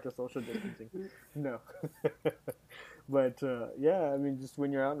not practice social distancing. No. But yeah, I mean, just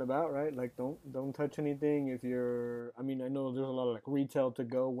when you're out and about, right? Like, don't touch anything. If you're, I mean, I know there's a lot of like retail to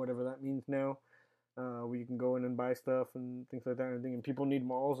go, whatever that means now, where you can go in and buy stuff and things like that. And people need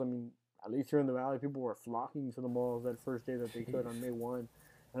malls. I mean, at least here in the Valley, people were flocking to the malls that first day that they could on May 1.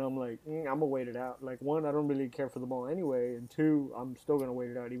 And I'm like, I'm gonna wait it out. Like, one, I don't really care for the mall anyway, and two, I'm still gonna wait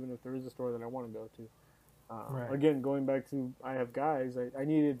it out, even if there is a store that I want to go to. Right. Again, going back to I have guys, I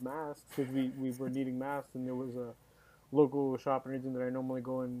needed masks because we were needing masks, and there was a local shop and everything that I normally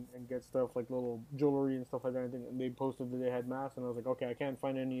go and get stuff like little jewelry and stuff like that. And they posted that they had masks, and I was like, okay, I can't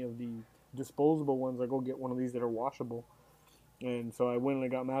find any of the disposable ones. I go get one of these that are washable, and so I went and I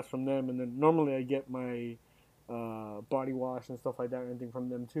got masks from them. And then normally I get my body wash and stuff like that and everything from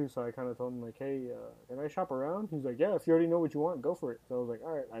them too. So I kind of told him like, hey, can I shop around? He's like, yeah, if you already know what you want, go for it. So I was like,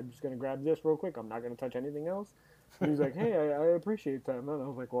 all right, I'm just gonna grab this real quick. I'm not gonna touch anything else. And he's like, hey, I appreciate that, man. I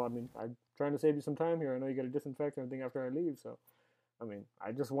was like, well, I mean, I'm trying to save you some time here. I know you got to disinfect and everything after I leave, so I mean,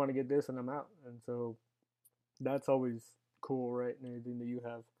 I just want to get this and I'm out. And so that's always cool, right? And anything that you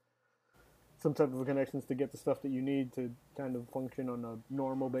have some type of connections to get the stuff that you need to kind of function on a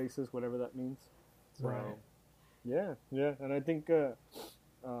normal basis, whatever that means. So, Right. yeah, and I think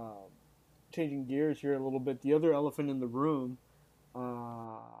changing gears here a little bit, the other elephant in the room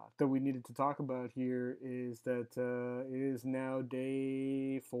that we needed to talk about here is that it is now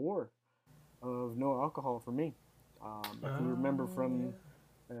day 4 of no alcohol for me. If you remember from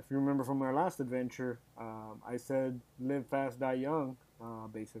if you remember from our last adventure, I said live fast, die young,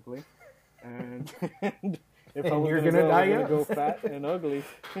 basically, and, and if And I was you're gonna gonna go, die I was young. gonna go fat and ugly.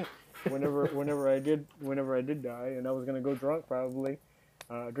 Whenever I did die, and I was gonna go drunk probably,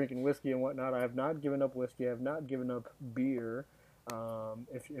 drinking whiskey and whatnot. I have not given up whiskey. I have not given up beer.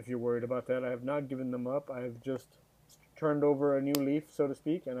 If you're worried about that, I have not given them up. I have just turned over a new leaf, so to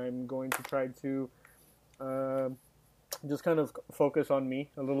speak, and I'm going to try to just kind of focus on me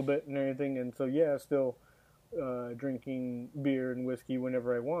a little bit and everything. And so yeah, still drinking beer and whiskey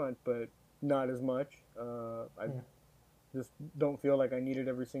whenever I want, but not as much. I just don't feel like I need it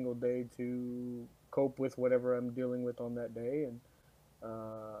every single day to cope with whatever I'm dealing with on that day. And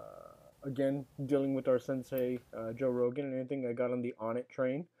again, dealing with our sensei, Joe Rogan, and anything, I got on the On It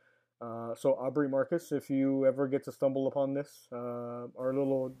train. So Aubrey Marcus, if you ever get to stumble upon this, our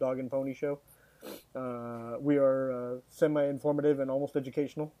little dog and pony show, We are semi-informative and almost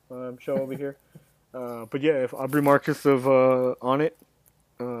educational show over here. But yeah, if Aubrey Marcus of Onnit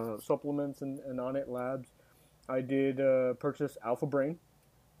Supplements and Onnit Labs, I did purchase Alpha Brain.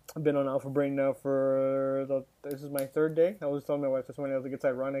 I've been on Alpha Brain now for this is my third day. I was telling my wife this morning. I was like, it's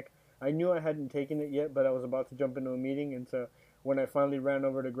ironic. I knew I hadn't taken it yet, but I was about to jump into a meeting, and so when I finally ran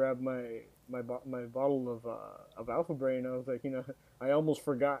over to grab my bottle of Alpha Brain, I was like, I almost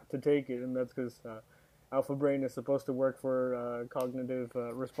forgot to take it, and that's because Alpha Brain is supposed to work for cognitive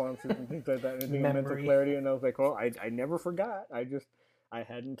responses and things like that, and mental clarity. And I was like, oh, I never forgot. I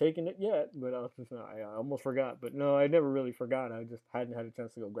hadn't taken it yet, but I almost forgot. But no, I never really forgot. I just hadn't had a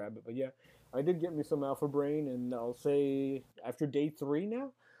chance to go grab it. But yeah, I did get me some Alpha Brain, and I'll say after day 3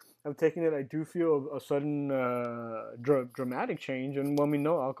 now, I'm taking it. I do feel a sudden dramatic change, and when we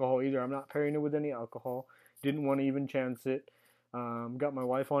no alcohol either. I'm not pairing it with any alcohol. Didn't want to even chance it. Got my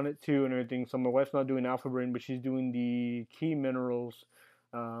wife on it too and everything. So my wife's not doing Alpha Brain, but she's doing the key minerals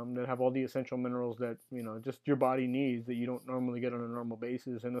that have all the essential minerals that just your body needs that you don't normally get on a normal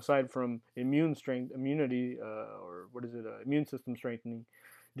basis. And aside from immunity, or what is it, immune system strengthening,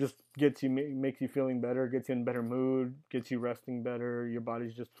 just gets you makes you feeling better, gets you in better mood, gets you resting better. Your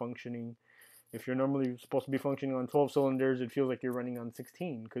body's just functioning. If you're normally supposed to be functioning on 12 cylinders, it feels like you're running on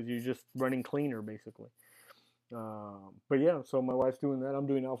 16 because you're just running cleaner basically. But yeah, so my wife's doing that. I'm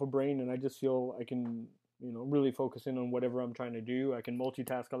doing Alpha Brain, and I just feel I can, really focus in on whatever I'm trying to do. I can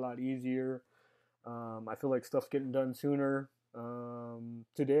multitask a lot easier. I feel like stuff's getting done sooner.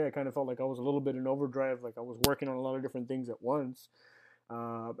 Today, I kind of felt like I was a little bit in overdrive, like I was working on a lot of different things at once.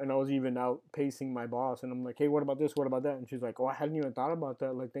 And I was even out pacing my boss, and I'm like, hey, what about this? What about that? And she's like, oh, I hadn't even thought about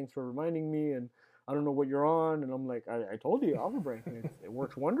that. Like, thanks for reminding me. And I don't know what you're on. And I'm like, I told you, Alpha Brain. It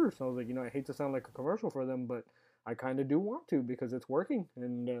works wonders. So I was like, I hate to sound like a commercial for them, but I kind of do want to because it's working.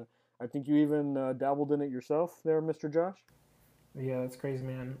 And I think you even dabbled in it yourself there, Mr. Josh. Yeah, that's crazy,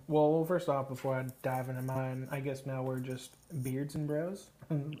 man. Well, first off, before I dive into mine, I guess now we're just beards and bros,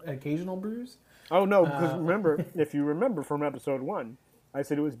 occasional brews. Oh, no, because remember, if you remember from episode 1, I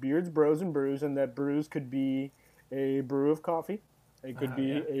said it was beards, bros, and brews, and that brews could be a brew of coffee. It could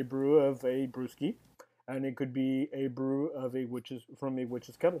be a brew of a brewski, and it could be a brew of from a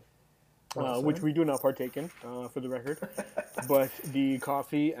witch's kettle, which we do not partake in, for the record. But the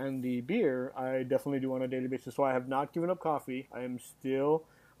coffee and the beer, I definitely do on a daily basis. So I have not given up coffee. I am still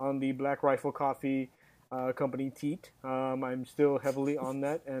on the Black Rifle Coffee company teat. I'm still heavily on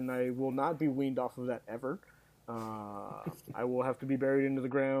that, and I will not be weaned off of that ever. I will have to be buried into the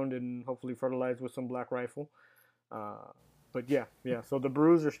ground and hopefully fertilized with some Black Rifle. But yeah. So the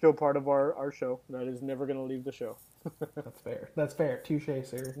brews are still part of our show. That is never going to leave the show. That's fair. Touche,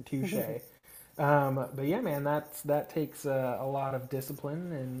 sir. Touche. But yeah, man, that takes a lot of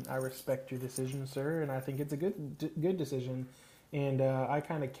discipline, and I respect your decision, sir. And I think it's a good decision. And I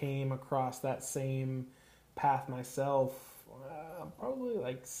kind of came across that same path myself probably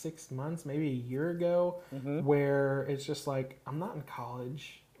like 6 months, maybe a year ago, where it's just like, I'm not in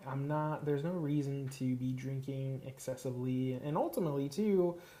college. There's no reason to be drinking excessively. And ultimately,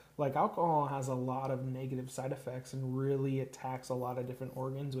 too, like, alcohol has a lot of negative side effects and really attacks a lot of different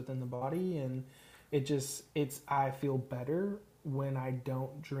organs within the body. And I feel better when I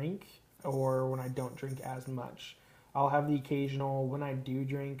don't drink, or when I don't drink as much. I'll have the occasional, when I do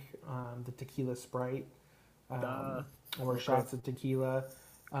drink, the tequila Sprite, or shots of tequila.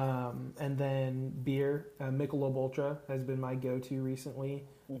 And then beer, Michelob Ultra has been my go-to recently.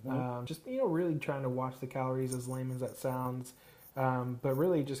 Just, really trying to watch the calories, as lame as that sounds. But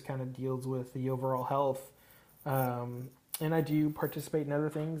really just kind of deals with the overall health. And I do participate in other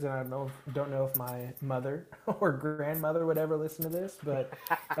things, and I don't know if my mother or grandmother would ever listen to this, but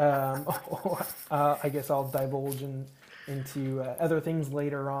I guess I'll divulge into other things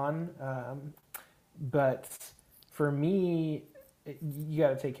later on. But for me, you got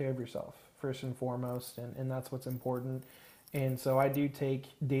to take care of yourself first and foremost, and that's what's important. And so I do take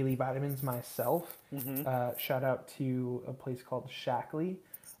daily vitamins myself. Shout out to a place called Shackley.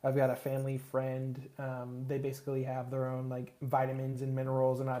 I've got a family friend. They basically have their own like vitamins and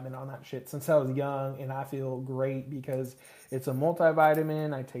minerals, and I've been on that shit since I was young, and I feel great because it's a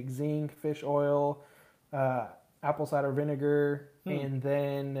multivitamin. I take zinc, fish oil, apple cider vinegar, and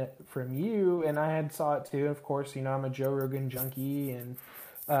then from you, and I saw it too. Of course, I'm a Joe Rogan junkie, and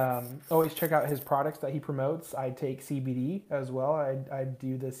always check out his products that he promotes. I take CBD as well. I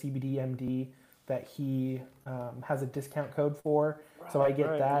do the CBD MD that he has a discount code for. Right, so I get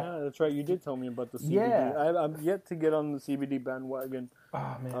that. Yeah, that's right. You did tell me about the CBD. Yeah. I'm yet to get on the CBD bandwagon.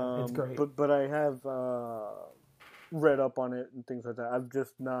 Oh, man, it's great. But I have read up on it and things like that. I'm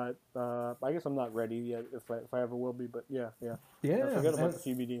just not. I guess I'm not ready yet. If I ever will be, but yeah, yeah. I Yeah, forget about the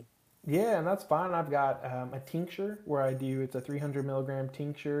CBD. yeah, and that's fine. I've got a tincture where I do. It's a 300 milligram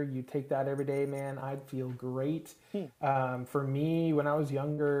tincture. You take that every day, man. I'd feel great. Hmm. For me, when I was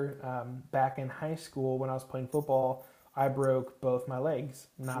younger, back in high school, when I was playing football, I broke both my legs.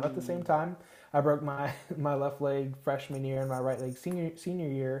 Not at the same time. I broke my my left leg freshman year and my right leg senior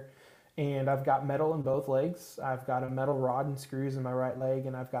year, and I've got metal in both legs. I've got a metal rod and screws in my right leg,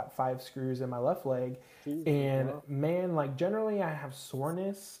 and I've got 5 screws in my left leg. Jesus, And wow. man, like generally, I have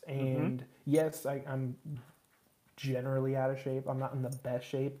soreness, Mm-hmm. and yes, I'm generally out of shape. I'm not in the best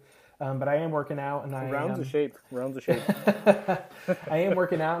shape, but I am working out, and I Rounds of am. shape. Rounds of shape. I am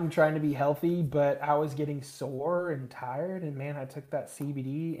working out and trying to be healthy, but I was getting sore and tired. And man, I took that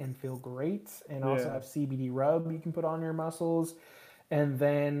CBD and feel great. And also Yeah. have CBD rub you can put on your muscles. And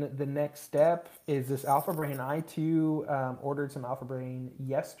then the next step is this Alpha Brain. I too ordered some Alpha Brain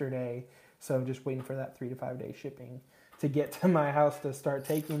yesterday, so I'm just waiting for that 3 to 5 day shipping to get to my house to start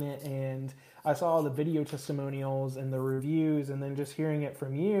taking it. And I saw all the video testimonials and the reviews, and then just hearing it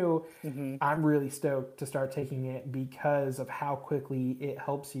from you, Mm-hmm. I'm really stoked to start taking it because of how quickly it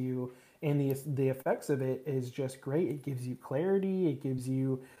helps you. And the effects of it is just great. It gives you clarity. It gives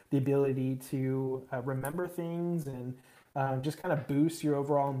you the ability to remember things and just kind of boosts your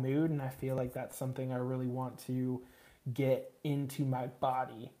overall mood. And I feel like that's something I really want to get into my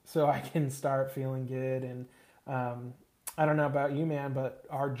body so I can start feeling good. And I don't know about you, man, but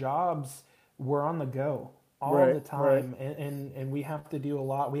our jobs, we're on the go all Right. the Right. time, and we have to do a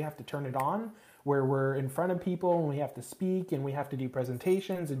lot. We have to turn it on where we're in front of people, and we have to speak, and we have to do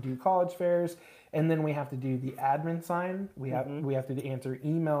presentations and do college fairs, and then we have to do the admin sign. Mm-hmm. We have to answer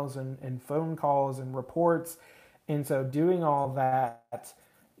emails and phone calls and reports, and so doing all that,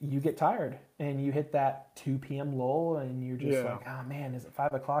 you get tired and you hit that 2 p.m. lull, and you're just Yeah. like, oh man, is it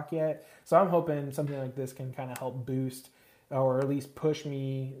 5 o'clock yet? So I'm hoping something like this can kind of help boost or at least push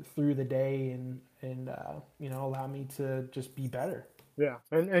me through the day and allow me to just be better. Yeah,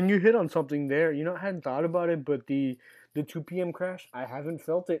 and you hit on something there. I hadn't thought about it, but the 2 p.m. crash, I haven't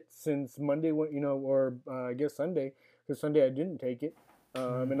felt it since Monday, when or I guess Sunday, because Sunday I didn't take it,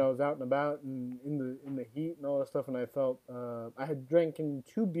 and I was out and about and in the heat and all that stuff, and I felt I had drank in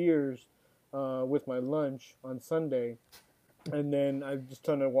 2 beers with my lunch on Sunday, and then I just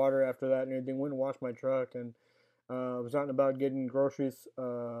ton of water after that and everything. Went and washed my truck and was out and about getting groceries,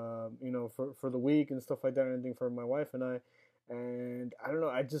 for the week and stuff like that, and everything for my wife and I. And I don't know,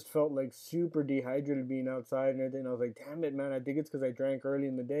 I just felt like super dehydrated being outside and everything. I was like, damn it, man, I think it's because I drank early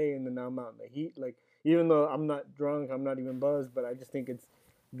in the day and then now I'm out in the heat. Like, even though I'm not drunk, I'm not even buzzed, but I just think it's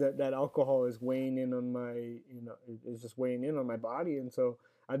that alcohol is weighing in on it's just weighing in on my body. And so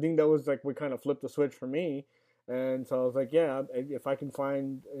I think that was like what kind of flipped the switch for me. And so I was like, yeah, if I can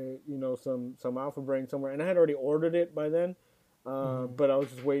find, some Alpha Brain somewhere, and I had already ordered it by then, Mm-hmm. but I was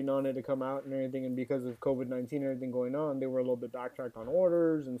just waiting on it to come out and everything. And because of COVID-19 and everything going on, they were a little bit backtracked on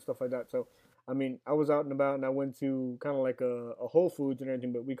orders and stuff like that. So, I mean, I was out and about, and I went to kind of like a Whole Foods and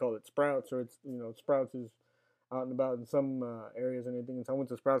everything, but we call it Sprouts, or Sprouts is out and about in some areas and everything. And so I went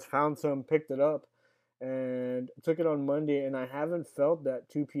to Sprouts, found some, picked it up, and took it on Monday, and I haven't felt that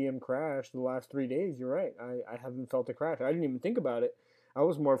 2 p.m. crash the last 3 days. You're right. I haven't felt a crash. I didn't even think about it. I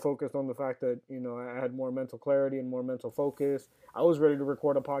was more focused on the fact that, I had more mental clarity and more mental focus. I was ready to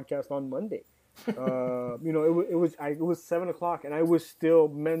record a podcast on Monday. It was 7 o'clock, and I was still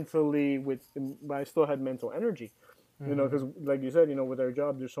I still had mental energy. Mm-hmm. Because like you said, with our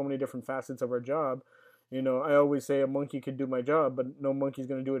job, there's so many different facets of our job. I always say a monkey could do my job, but no monkey's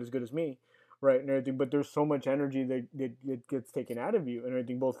gonna do it as good as me, right? And everything. But there's so much energy that gets taken out of you and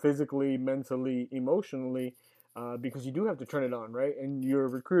everything, both physically, mentally, emotionally, because you do have to turn it on, right? And you're a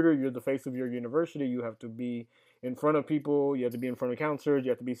recruiter, you're the face of your university. You have to be in front of people. You have to be in front of counselors.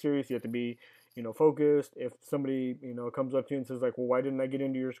 You have to be serious. You have to be, focused. If somebody, comes up to you and says like, "Well, why didn't I get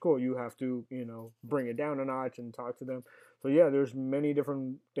into your school?" You have to, bring it down a notch and talk to them. So yeah, there's many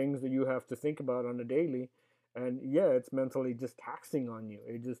different things that you have to think about on a daily. And yeah, it's mentally just taxing on you.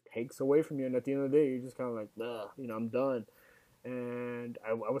 It just takes away from you. And at the end of the day, you're just kind of like, ugh, I'm done. And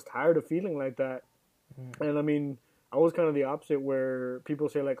I was tired of feeling like that. And I mean, I was kind of the opposite, where people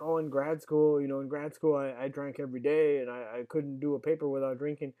say like, oh, in grad school, I drank every day and I couldn't do a paper without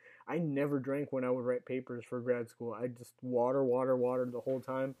drinking. I never drank when I would write papers for grad school. I just water the whole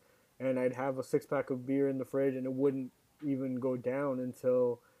time. And I'd have a 6 pack of beer in the fridge, and it wouldn't even go down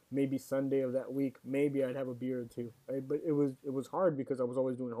until maybe Sunday of that week. Maybe I'd have a beer or two. But it was hard because I was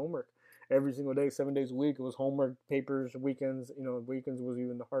always doing homework every single day, 7 days a week. It was homework, papers, weekends. Weekends was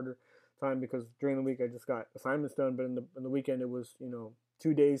even harder time because during the week I just got assignments done, but in the weekend it was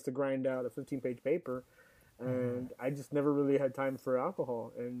 2 days to grind out a 15-page paper, Mm-hmm. and I just never really had time for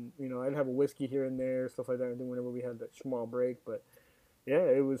alcohol. And I'd have a whiskey here and there, stuff like that, whenever we had that small break. But yeah,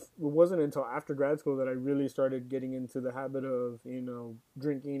 it wasn't until after grad school that I really started getting into the habit of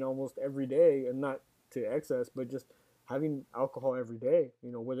drinking almost every day, and not to excess, but just having alcohol every day.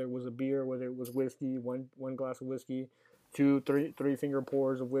 Whether it was a beer, whether it was whiskey, one glass of whiskey, two, three finger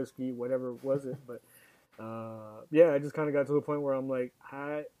pours of whiskey, whatever was it. But yeah, I just kind of got to the point where I'm like,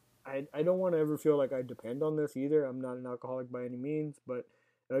 I don't want to ever feel like I depend on this either. I'm not an alcoholic by any means, but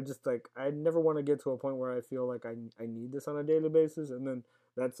I just like I never want to get to a point where I feel like I need this on a daily basis. And then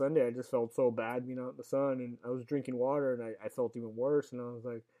that Sunday, I just felt so bad being out in the sun, and I was drinking water, and I felt even worse. And I was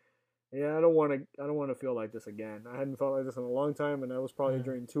like, yeah, I don't want to feel like this again. I hadn't felt like this in a long time, and I was probably Mm.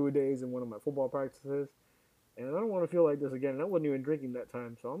 during 2 days in one of my football practices, and I don't want to feel like this again. And I wasn't even drinking that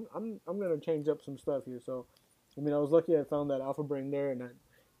time, so I'm gonna change up some stuff here. So, I mean, I was lucky I found that Alpha Brain there, and I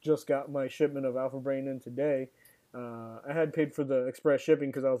just got my shipment of Alpha Brain in today. I had paid for the express shipping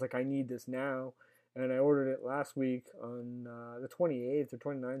because I was like, I need this now, and I ordered it last week on the 28th or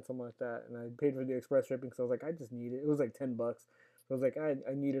 29th, something like that. And I paid for the express shipping because I was like, I just need it. It was like $10. So I was like,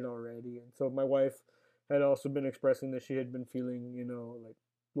 I need it already. And so my wife had also been expressing that she had been feeling, like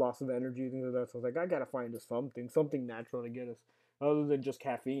loss of energy, things like that. So I was like, I gotta find us something natural to get us other than just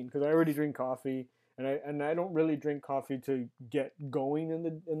caffeine, because I already drink coffee, and I don't really drink coffee to get going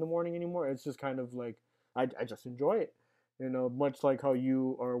in the morning anymore. It's just kind of like I just enjoy it, much like how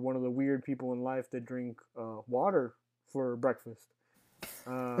you are one of the weird people in life that drink water for breakfast.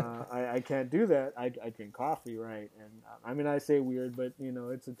 I can't do that. I drink coffee, right? And I mean, I say weird, but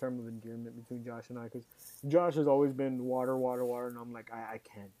it's a term of endearment between Josh and I, because Josh has always been water, water, water, and I'm like, I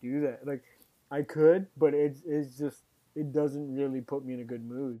can't do that. Like, I could, but it's just it doesn't really put me in a good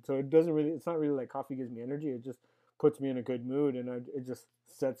mood. So it's not really like coffee gives me energy. It just puts me in a good mood, and it just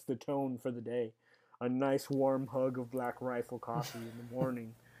sets the tone for the day. A nice warm hug of Black Rifle coffee in the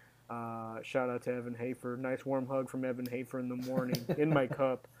morning. Shout out to Evan Hafer. Nice warm hug from Evan Hafer in the morning in my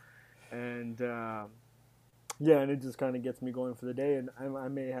cup, and yeah, and it just kind of gets me going for the day. And I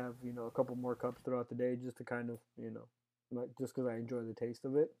may have a couple more cups throughout the day just to kind of like, just because I enjoy the taste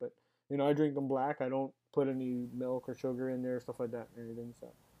of it. But I drink them black. I don't put any milk or sugar in there, stuff like that, or anything.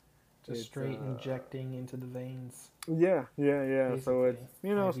 So Just it's straight injecting into the veins, yeah. So basically. it's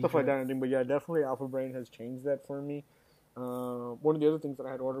IV stuff like drip. that. But yeah, definitely Alpha Brain has changed that for me. One of the other things that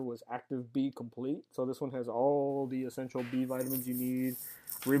I had ordered was Active B Complete. So this one has all the essential B vitamins you need,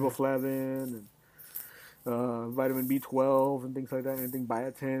 Mm. riboflavin and vitamin B12 and things like that, anything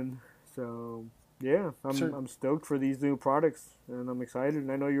biotin. So yeah, I'm So I'm stoked for these new products, and I'm excited.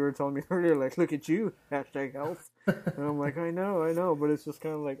 And I know you were telling me earlier, like, look at you, hashtag health. And I'm like, I know, but it's just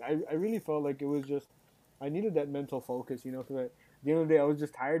kind of like I really felt like it was just I needed that mental focus, because at the end of the day I was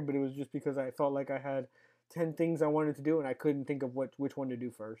just tired, but it was just because I felt like I had 10 things I wanted to do, and I couldn't think of which one to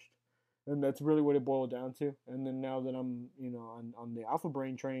do first. And that's really what it boiled down to. And then now that I'm on the Alpha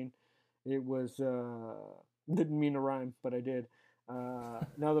Brain train, it was didn't mean to rhyme, but I did.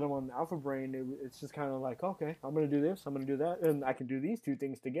 Now that I'm on the Alpha Brain, it's just kind of like, okay, I'm gonna do this, I'm gonna do that, and I can do these two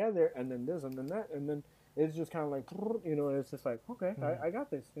things together, and then this, and then that, and then it's just kind of like, and it's just like, okay, mm, I got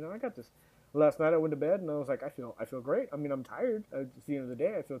this, I got this. Last night I went to bed and I was like, I feel great. I mean, I'm tired. At the end of the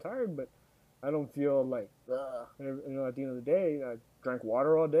day, I feel tired, but I don't feel like, at the end of the day, I drank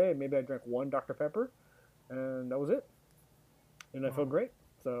water all day. Maybe I drank one Dr. Pepper, and that was it. And I felt wow. great.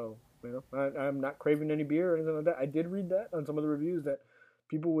 So, I'm not craving any beer or anything like that. I did read that on some of the reviews that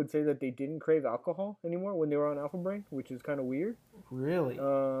people would say that they didn't crave alcohol anymore when they were on Alpha Brain, which is kind of weird. Really?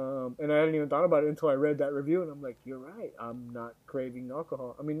 And I hadn't even thought about it until I read that review, and I'm like, you're right. I'm not craving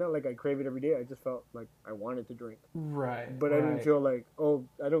alcohol. I mean, not like I crave it every day. I just felt like I wanted to drink, Right, but I didn't right. feel like, oh,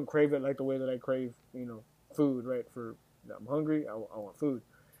 I don't crave it like the way that I crave, food. Right? I'm hungry. I want food,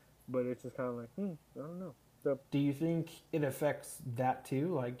 but it's just kind of like, I don't know. So, Do you think it affects that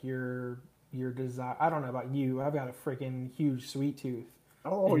too? Like your desire. I don't know about you. I've got a freaking huge sweet tooth,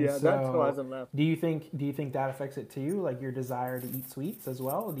 oh and yeah, that still so hasn't left. do you think that affects it too? Like your desire to eat sweets as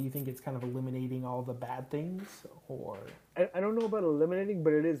well? Do you think it's kind of eliminating all the bad things, or? I don't know about eliminating,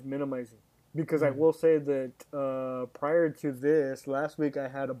 but it is minimizing. Because I Mm. will say that prior to this, last week I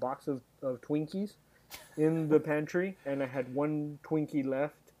had a box of Twinkies in the pantry, and I had one Twinkie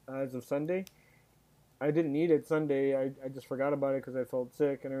left as of Sunday. I didn't eat it Sunday. I just forgot about it because I felt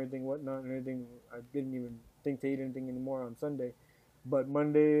sick and everything, whatnot, and everything. I didn't even think to eat anything anymore on Sunday. But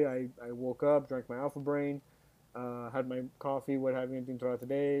Monday, I woke up, drank my Alpha Brain, had my coffee, what have you, anything throughout the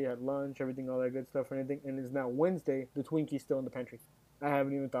day, had lunch, everything, all that good stuff, and anything. And it's now Wednesday. The Twinkie's still in the pantry. I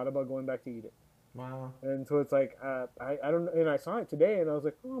haven't even thought about going back to eat it. Wow. And so it's like, I don't, and I saw it today and I was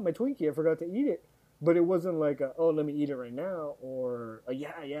like, oh, my Twinkie, I forgot to eat it. But it wasn't like, oh, let me eat it right now, or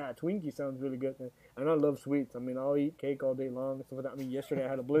yeah, Twinkie sounds really good. And I love sweets. I mean, I'll eat cake all day long and stuff like that. I mean, yesterday I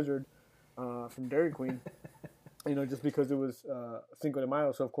had a Blizzard from Dairy Queen, just because it was Cinco de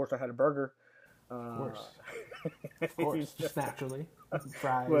Mayo, so of course I had a burger. Of course. Of course. Just naturally.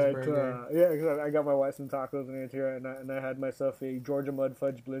 Fries, but burger. yeah, because I got my wife some tacos and everything, and I had myself a Georgia Mud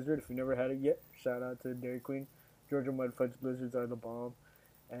Fudge Blizzard. If you never had it yet, shout out to Dairy Queen. Georgia Mud Fudge Blizzards are the bomb.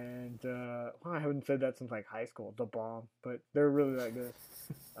 And I haven't said that since like high school. The bomb, but they're really that good.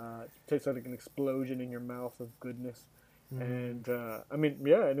 It tastes like an explosion in your mouth of goodness. And I mean,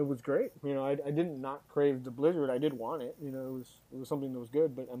 yeah, and it was great. I didn't not crave the Blizzard. I did want it. It was something that was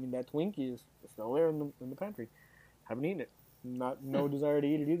good. But I mean, that Twinkie is still there in the pantry. Haven't eaten it. No desire to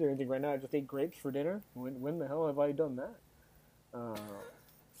eat it either. Anything right now. I just ate grapes for dinner. When the hell have I done that?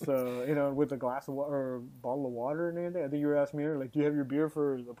 So, with a glass of water or a bottle of water and anything. I think you were asking me earlier, like, do you have your beer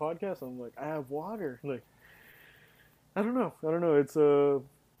for the podcast? I'm like, I have water. Like, I don't know.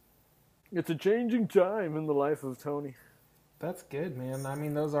 It's a changing time in the life of Tony. That's good, man. I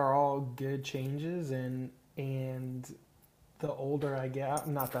mean, those are all good changes, and the older I get,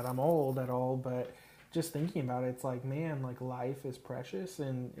 not that I'm old at all, but just thinking about it, it's like, man, like life is precious,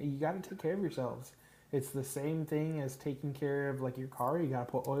 and you got to take care of yourselves. It's the same thing as taking care of like your car. You got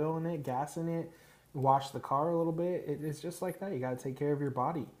to put oil in it, gas in it, wash the car a little bit. It's just like that. You got to take care of your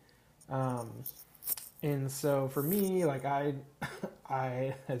body. And so for me, like I,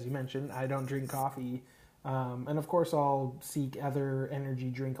 as you mentioned, I don't drink coffee. And of course, I'll seek other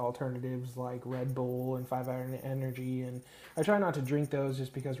energy drink alternatives like Red Bull and 5-Hour Energy. And I try not to drink those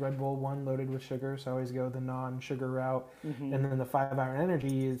just because Red Bull, one, loaded with sugar, so I always go the non-sugar route. Mm-hmm. And then the 5-Hour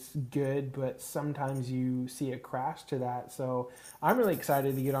Energy is good, but sometimes you see a crash to that. So I'm really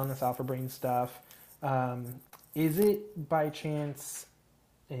excited to get on this Alpha Brain stuff. Is it by chance,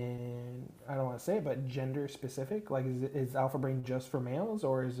 and I don't want to say it, but gender specific? Like, is Alpha Brain just for males,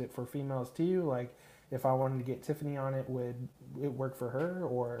 or is it for females too? Like, if I wanted to get Tiffany on it, would it work for her,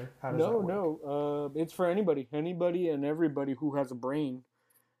 or how does that work? No. It's for anybody and everybody who has a brain,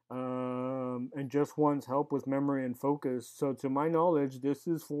 and just wants help with memory and focus. So, to my knowledge, this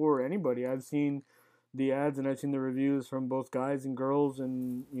is for anybody. I've seen the ads and I've seen the reviews from both guys and girls,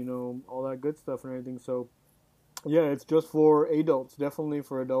 and all that good stuff and everything. So, yeah, it's just for adults. Definitely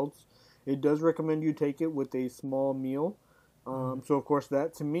for adults. It does recommend you take it with a small meal. So of course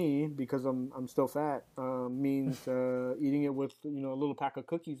that to me, because I'm still fat, means eating it with a little pack of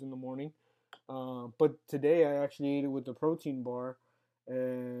cookies in the morning. But today I actually ate it with the protein bar,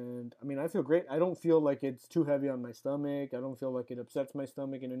 and I mean I feel great. I don't feel like it's too heavy on my stomach. I don't feel like it upsets my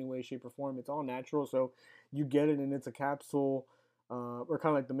stomach in any way, shape, or form. It's all natural, so you get it, and it's a capsule, or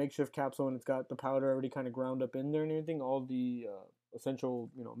kind of like the makeshift capsule, and it's got the powder already kind of ground up in there and everything. All the essential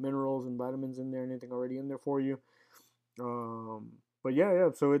minerals and vitamins in there and anything already in there for you. But yeah.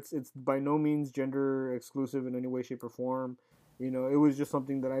 So it's by no means gender exclusive in any way, shape, or form. It was just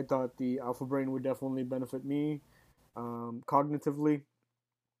something that I thought the Alpha Brain would definitely benefit me, cognitively,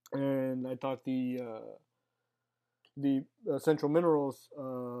 and I thought the essential minerals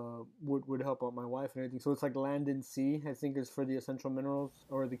would help out my wife and everything. So it's like Landon C, I think, is for the essential minerals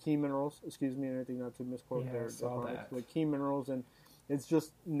or the key minerals. Excuse me, and I think not to misquote their products, like key minerals, and it's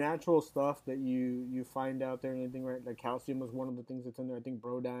just natural stuff that you find out there and anything, right? Like calcium was one of the things that's in there. I think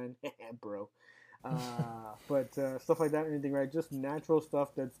Brodine, bro. But stuff like that and anything, right? Just natural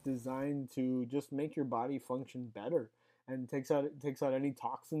stuff that's designed to just make your body function better and takes out any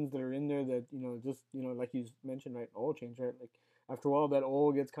toxins that are in there that, just, like you mentioned, right? Oil change, right? Like after a while that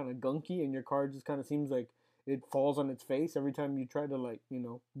oil gets kind of gunky and your car just kind of seems like it falls on its face every time you try to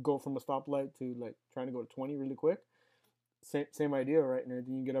go from a stoplight to trying to go to 20 really quick. Same idea, right? And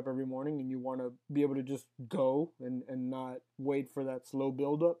then you get up every morning and you want to be able to just go and not wait for that slow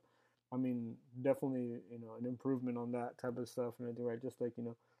buildup. I mean, definitely, an improvement on that type of stuff and everything, right? Just like,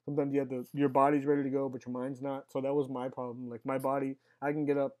 sometimes you have your body's ready to go, but your mind's not. So that was my problem. Like my body, I can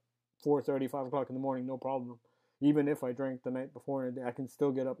get up 4:30, 5 o'clock in the morning, no problem. Even if I drank the night before, I can still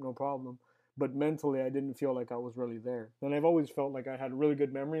get up, no problem. But mentally, I didn't feel like I was really there. And I've always felt like I had a really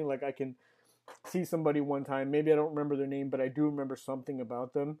good memory. Like I can see somebody one time, maybe I don't remember their name, but I do remember something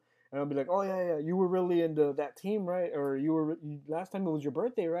about them, and I'll be like, oh yeah, you were really into that team, right? Or last time it was your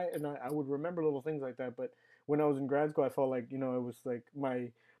birthday, right? And I would remember little things like that. But when I was in grad school, I felt like it was like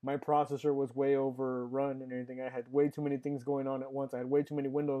my processor was way overrun and everything. I had way too many things going on at once. I had way too many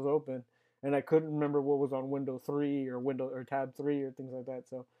windows open, and I couldn't remember what was on window 3 or tab 3 or things like that.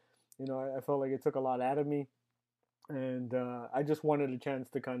 So I felt like it took a lot out of me. and I just wanted a chance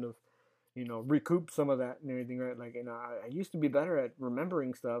to kind of, recoup some of that and everything, right? Like, I used to be better at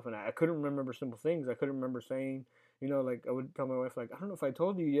remembering stuff, and I couldn't remember simple things. I couldn't remember saying, like I would tell my wife, like, I don't know if I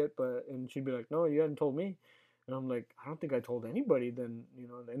told you yet, but, and she'd be like, no, you hadn't told me. And I'm like, I don't think I told anybody then,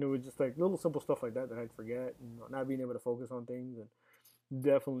 and it was just like little simple stuff like that that I'd forget, and not being able to focus on things, and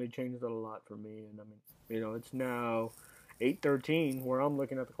definitely changed it a lot for me. And I mean, it's now 8:13 where I'm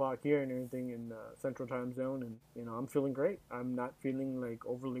looking at the clock here and everything in Central Time Zone, and I'm feeling great. I'm not feeling like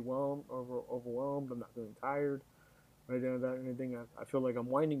overwhelmed. I'm not feeling tired right there that anything. I feel like I'm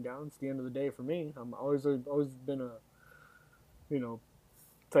winding down. It's the end of the day for me. I'm always been a you know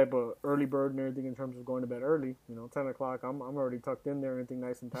type of early bird and everything in terms of going to bed early. 10 o'clock. I'm already tucked in there, everything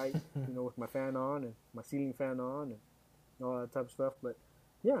nice and tight. With my fan on and my ceiling fan on and all that type of stuff. But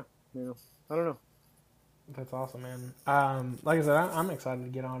yeah, I don't know. That's awesome, man. Like I said, I'm excited to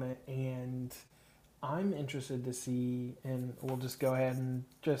get on it, and I'm interested to see, and we'll just go ahead and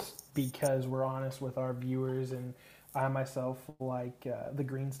just because we're honest with our viewers, and I myself like the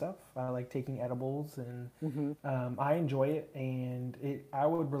green stuff. I like taking edibles, and Mm-hmm. I enjoy it, and I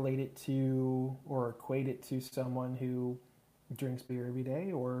would relate it to or equate it to someone who drinks beer every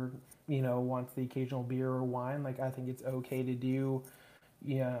day, or wants the occasional beer or wine. Like I think it's okay to do,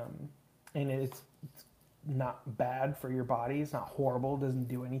 yeah, and it's not bad for your body. It's not horrible. It doesn't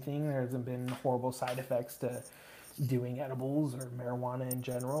do anything. There hasn't been horrible side effects to doing edibles or marijuana in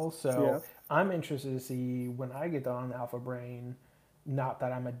general. Yeah. So I'm interested to see when I get on Alpha Brain. Not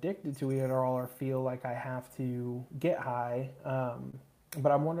that I'm addicted to it at all or feel like I have to get high,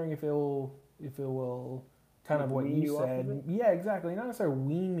 but I'm wondering if it will kind Like of what wean you you off of it. said. Yeah, exactly. Not necessarily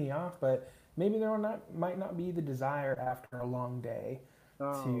wean me off, but maybe there might not be the desire after a long day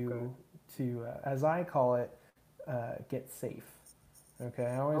Oh, okay. to as I call it, get safe. Okay,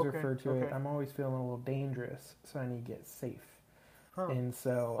 I always Okay. refer to it. Okay. I'm always feeling a little dangerous, so I need to get safe, Huh. and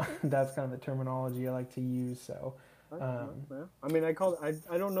so that's kind of the terminology I like to use. So, Right. Well, um, yeah. I mean, I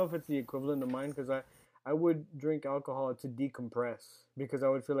don't know if it's the equivalent of mine because I would drink alcohol to decompress because I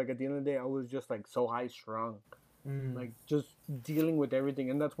would feel like at the end of the day I was just like so high strung, mm, like just dealing with everything.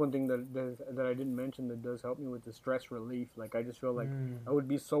 And that's one thing that I didn't mention that does help me with the stress relief. Like I just feel like mm, I would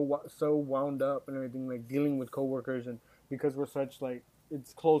be so wound up and everything, like dealing with coworkers, and because we're such like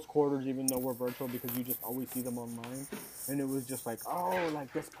it's close quarters even though we're virtual because you just always see them online, and it was just like, oh,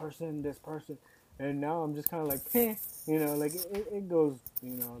 like this person, and now I'm just kind of like, eh, like it goes,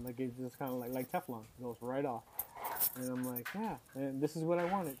 like it's just kind of like Teflon, it goes right off. And I'm like, yeah, and this is what I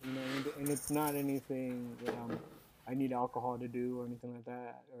wanted, and it's not anything that I need alcohol to do or anything like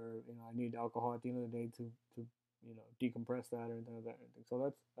that, or I need alcohol at the end of the day to decompress that or anything like that.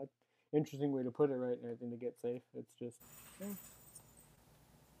 So that's interesting way to put it, right? And everything to get safe. It's just,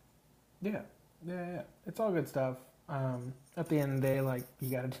 yeah. yeah, yeah. It's all good stuff. At the end of the day, like you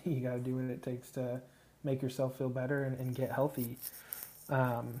gotta do what it takes to make yourself feel better and get healthy.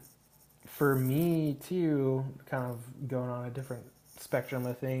 Um, for me too, kind of going on a different spectrum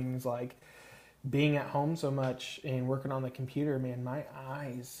of things, like being at home so much and working on the computer, man, my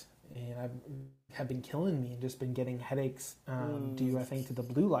eyes and I've have been killing me and just been getting headaches due, Mm, I think, to the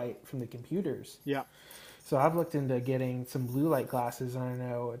blue light from the computers. yeah, So I've looked into getting some blue light glasses, and I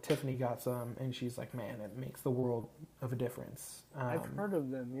know Tiffany got some, and she's like, "Man, it makes the world of a difference." I've heard of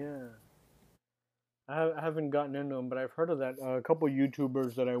them. Yeah, I haven't gotten into them, but I've heard of that. A couple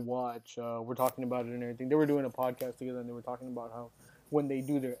YouTubers that I watch were talking about it and everything. They were doing a podcast together, and they were talking about how when they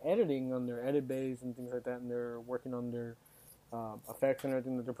do their editing on their edit bays and things like that, and they're working on their effects and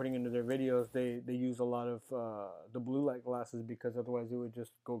everything that they're putting into their videos, they use a lot of the blue light glasses because otherwise it would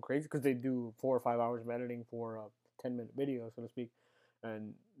just go crazy. Because they do 4 or 5 hours of editing for a 10-minute video, so to speak,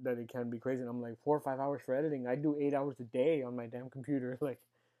 and that it can be crazy. And I'm like, 4 or 5 hours for editing? I do 8 hours a day on my damn computer. Like,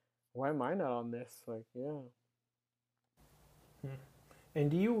 why am I not on this? Like, yeah. And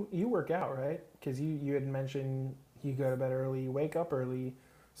do you work out, right? Because you had mentioned you go to bed early, you wake up early.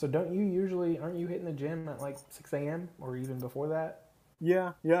 So don't you usually aren't you hitting the gym at like 6 a.m. or even before that?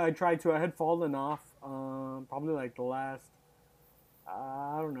 Yeah, yeah, I tried to. I had fallen off, probably like the last,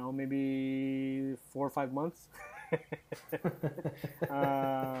 I don't know, maybe 4 or 5 months.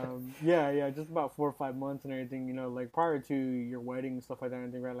 Yeah, just about 4 or 5 months and everything. Like prior to your wedding and stuff like that, and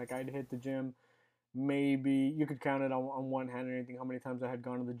everything, right? Like I'd hit the gym. Maybe you could count it on one hand or anything. How many times I had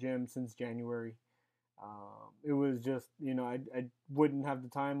gone to the gym since January? It was just I wouldn't have the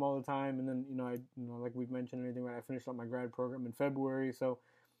time all the time, and then like we've mentioned anything, right? I finished up my grad program in February, so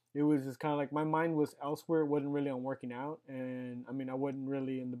it was just kind of like my mind was elsewhere. It wasn't really on working out, and I mean I wasn't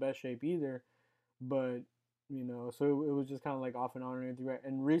really in the best shape either. But So it was just kind of like off and on and everything, right?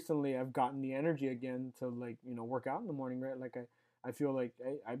 And recently I've gotten the energy again to like, work out in the morning, right? Like I feel like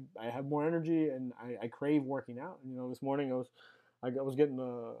I have more energy and I crave working out. This morning I was getting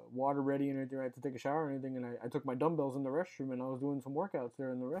the water ready and everything. I had to take a shower and anything, and I took my dumbbells in the restroom and I was doing some workouts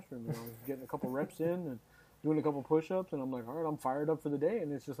there in the restroom. I was getting a couple reps in and doing a couple push-ups, and I'm like, all right, I'm fired up for the day.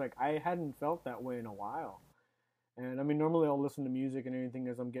 And it's just like I hadn't felt that way in a while. And I mean, normally I'll listen to music and anything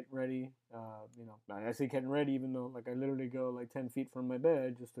as I'm getting ready. I say getting ready, even though like I literally go like 10 feet from my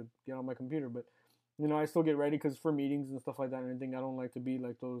bed just to get on my computer. But I still get ready because for meetings and stuff like that and everything, I don't like to be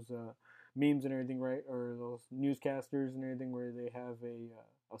like those memes and everything, right? Or those newscasters and everything where they have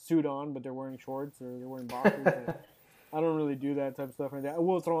a suit on but they're wearing shorts or they're wearing boxers. I don't really do that type of stuff. I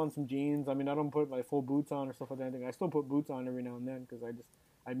will throw on some jeans. I mean, I don't put like full boots on or stuff like that. I still put boots on every now and then because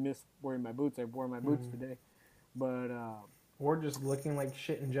I miss wearing my boots. I wore my boots today. But or just looking like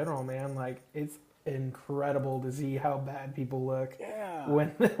shit in general, man. Like it's incredible to see how bad people look when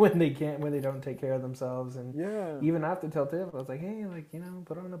when they don't take care of themselves. And even I have to tell Tiff, I was like, hey, like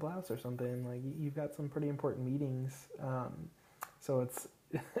put on a blouse or something. Like you've got some pretty important meetings, so it's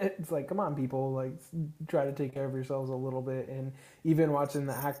like, come on, people, like try to take care of yourselves a little bit. And even watching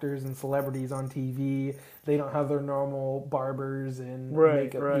the actors and celebrities on TV, they don't have their normal barbers and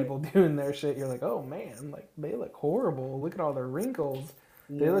makeup people doing their shit. You're like, oh man, like they look horrible. Look at all their wrinkles.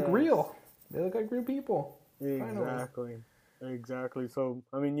 They look real. They look like real people. Exactly. Exactly. So,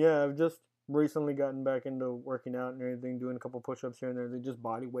 I mean, yeah, I've just recently gotten back into working out and everything, doing a couple push-ups here and there. They just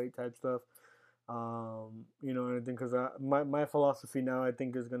body weight type stuff. And I think because my philosophy now, I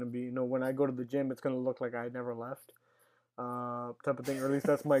think, is going to be, when I go to the gym, it's going to look like I never left, type of thing. Or at least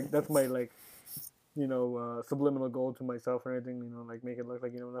that's my like, subliminal goal to myself or anything, like make it look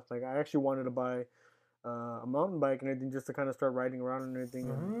like, like I actually wanted to buy a mountain bike and everything just to kind of start riding around and everything.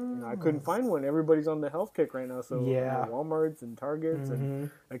 And, I couldn't find one. Everybody's on the health kick right now. So Walmarts and Targets and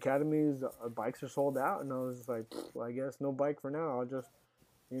academies, bikes are sold out. And I was just like, well, I guess no bike for now. I'll just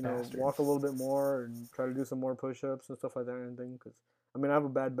walk a little bit more and try to do some more push-ups and stuff like that and everything. Because, I mean, I have a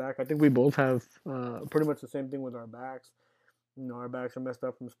bad back. I think we both have pretty much the same thing with our backs. Our backs are messed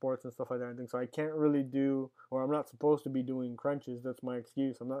up from sports and stuff like that and things. So I can't really do, or I'm not supposed to be doing crunches. That's my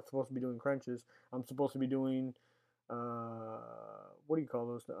excuse. I'm not supposed to be doing crunches. I'm supposed to be doing, what do you call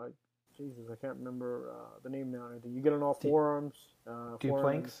those? Jesus, I can't remember the name now. You get on all forearms. Do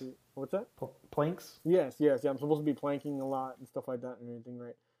planks? What's that? Planks? Yes. Yeah. I'm supposed to be planking a lot and stuff like that and everything,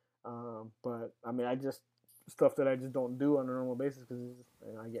 right? But I mean, stuff that I just don't do on a normal basis because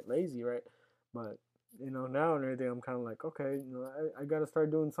I get lazy, right? But now and everything, I'm kind of like, okay, I got to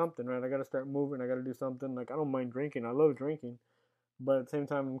start doing something, right? I got to start moving. I got to do something. Like, I don't mind drinking. I love drinking. But at the same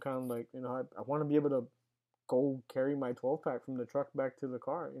time, I'm kind of like, I want to be able to go carry my 12-pack from the truck back to the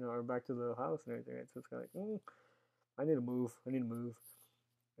car, or back to the house and everything. Right? So it's kind of like, I need to move.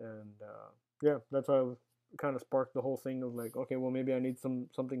 And, yeah, that's why I kind of sparked the whole thing of like, okay, well, maybe I need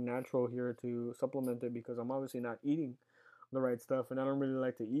something natural here to supplement it because I'm obviously not eating the right stuff, and I don't really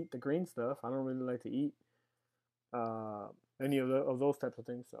like to eat the green stuff. I don't really like to eat any of those types of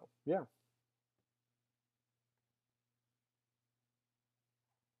things. So yeah.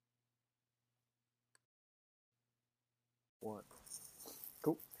 What?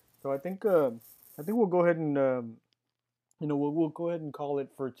 Cool. So I think we'll go ahead and we'll go ahead and call it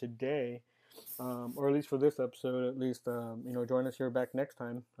for today, or at least for this episode. At least join us here back next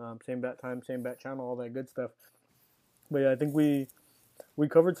time. Same bat time, same bat channel, all that good stuff. But yeah, I think we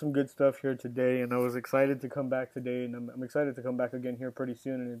covered some good stuff here today, and I was excited to come back today, and I'm excited to come back again here pretty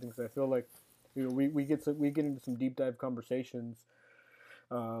soon and everything. So I feel like we get into some deep dive conversations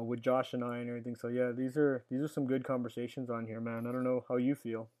with Josh and I and everything. So yeah, these are some good conversations on here, man. I don't know how you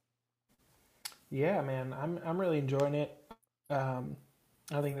feel. Yeah, man, I'm really enjoying it.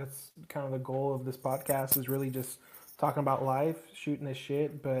 I think that's kind of the goal of this podcast is really just talking about life, shooting the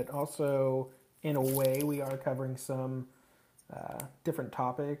shit, but also in a way we are covering some different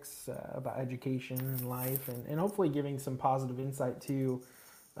topics about education and life, and hopefully giving some positive insight too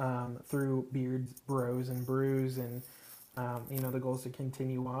through Beards, Bros, and Brews. And the goal is to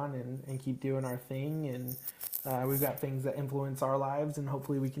continue on and keep doing our thing. And we've got things that influence our lives, and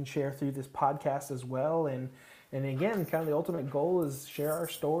hopefully we can share through this podcast as well. And again, kind of the ultimate goal is share our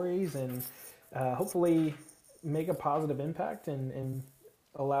stories and hopefully make a positive impact and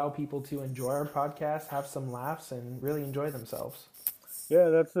allow people to enjoy our podcast, have some laughs, and really enjoy themselves. Yeah,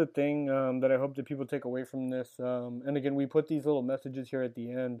 that's the thing that I hope that people take away from this. And again, we put these little messages here at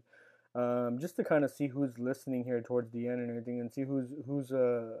the end just to kind of see who's listening here towards the end and everything, and see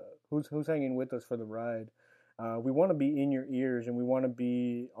who's hanging with us for the ride. We want to be in your ears, and we want to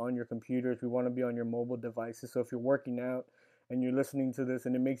be on your computers. We want to be on your mobile devices. So if you're working out and you're listening to this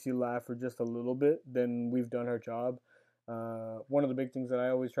and it makes you laugh for just a little bit, then we've done our job. One of the big things that I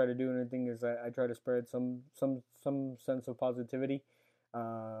always try to do and everything is I try to spread some sense of positivity.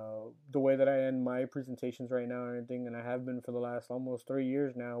 The way that I end my presentations right now and everything, and I have been for the last almost 3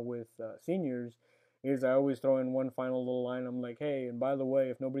 years now with seniors, is I always throw in one final little line. I'm like, hey, and by the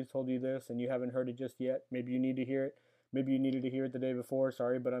way, if nobody's told you this and you haven't heard it just yet, maybe you need to hear it. Maybe you needed to hear it the day before.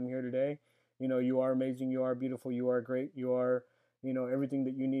 Sorry, but I'm here today. You are amazing. You are beautiful. You are great. You are, everything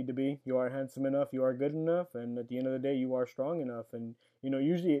that you need to be. You are handsome enough. You are good enough. And at the end of the day, you are strong enough. And,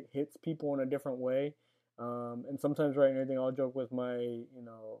 usually it hits people in a different way. And sometimes, right, and everything, I'll joke with my,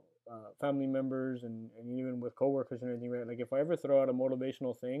 family members and even with coworkers and everything, right? Like if I ever throw out a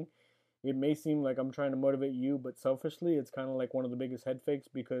motivational thing, it may seem like I'm trying to motivate you, but selfishly, it's kind of like one of the biggest head fakes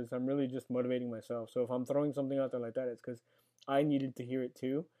because I'm really just motivating myself. So if I'm throwing something out there like that, it's because I needed to hear it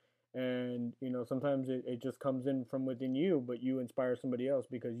too. And, sometimes it just comes in from within you, but you inspire somebody else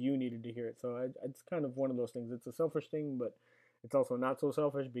because you needed to hear it. So it's kind of one of those things. It's a selfish thing, but it's also not so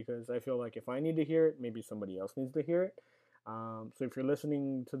selfish because I feel like if I need to hear it, maybe somebody else needs to hear it. So if you're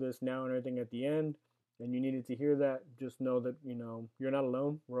listening to this now and everything at the end, and you needed to hear that, just know that, you're not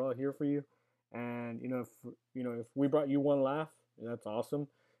alone. We're all here for you. And, if we brought you one laugh, that's awesome.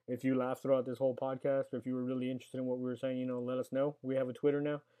 If you laughed throughout this whole podcast, or if you were really interested in what we were saying, let us know. We have a Twitter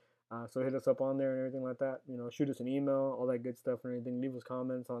now. So hit us up on there and everything like that. Shoot us an email, all that good stuff and everything. Leave us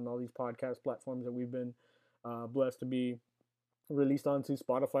comments on all these podcast platforms that we've been blessed to be released onto.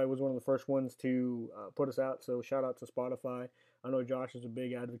 Spotify was one of the first ones to put us out. So shout out to Spotify. I know Josh is a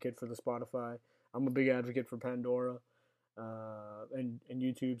big advocate for the Spotify. I'm a big advocate for Pandora and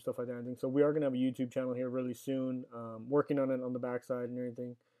YouTube, stuff like that. And so we are going to have a YouTube channel here really soon. Working on it on the backside and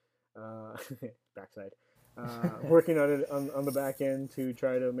everything. Backside. Working on it on the back end to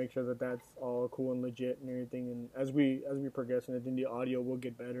try to make sure that that's all cool and legit and everything. And as we progress in it, then the audio will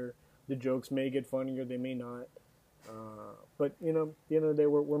get better. The jokes may get funnier, they may not. But at the end of the day,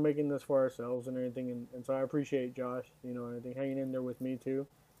 we're making this for ourselves and everything. And so I appreciate Josh, and everything hanging in there with me too.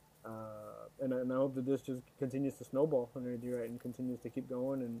 And I hope that this just continues to snowball and everything, right, and continues to keep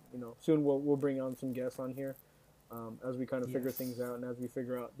going. And soon we'll bring on some guests on here as we kind of figure things out and as we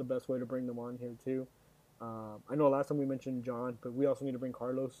figure out the best way to bring them on here too. I know last time we mentioned John, but we also need to bring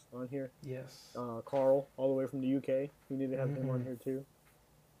Carlos on here. Yes. Carl, all the way from the UK. We need to have him on here too.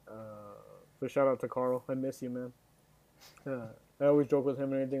 So shout out to Carl. I miss you, man. I always joke with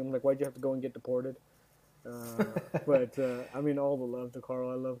him and everything. I'm like, why'd you have to go and get deported? But all the love to Carl.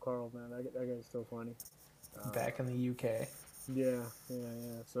 I love Carl, man. That guy's so funny. Back in the UK. Yeah.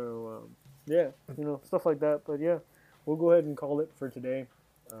 So stuff like that. But yeah, we'll go ahead and call it for today.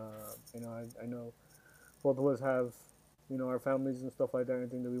 I know both of us have our families and stuff like that,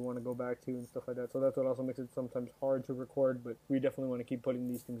 anything that we want to go back to and stuff like that. So that's what also makes it sometimes hard to record. But we definitely want to keep putting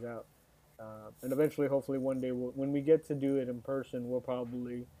these things out. And eventually, hopefully, one day, when we get to do it in person, we'll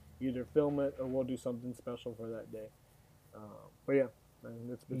probably either film it or we'll do something special for that day. But yeah,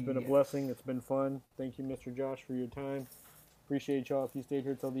 it's been a blessing. It's been fun. Thank you, Mr. Josh, for your time. Appreciate y'all. If you stayed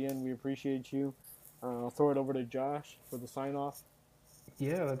here till the end, we appreciate you. I'll throw it over to Josh for the sign off.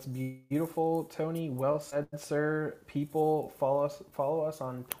 Yeah, that's beautiful, Tony. Well said, sir. People, follow us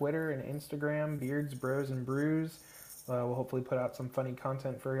on Twitter and Instagram, Beards, Bros, and Brews. We'll hopefully put out some funny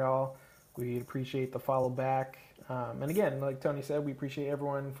content for y'all. We appreciate the follow back. And again, like Tony said, we appreciate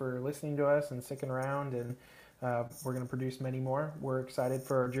everyone for listening to us and sticking around. And we're going to produce many more. We're excited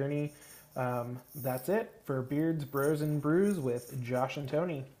for our journey. That's it for Beards, Bros, and Brews with Josh and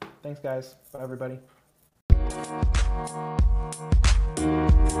Tony. Thanks, guys. Bye, everybody.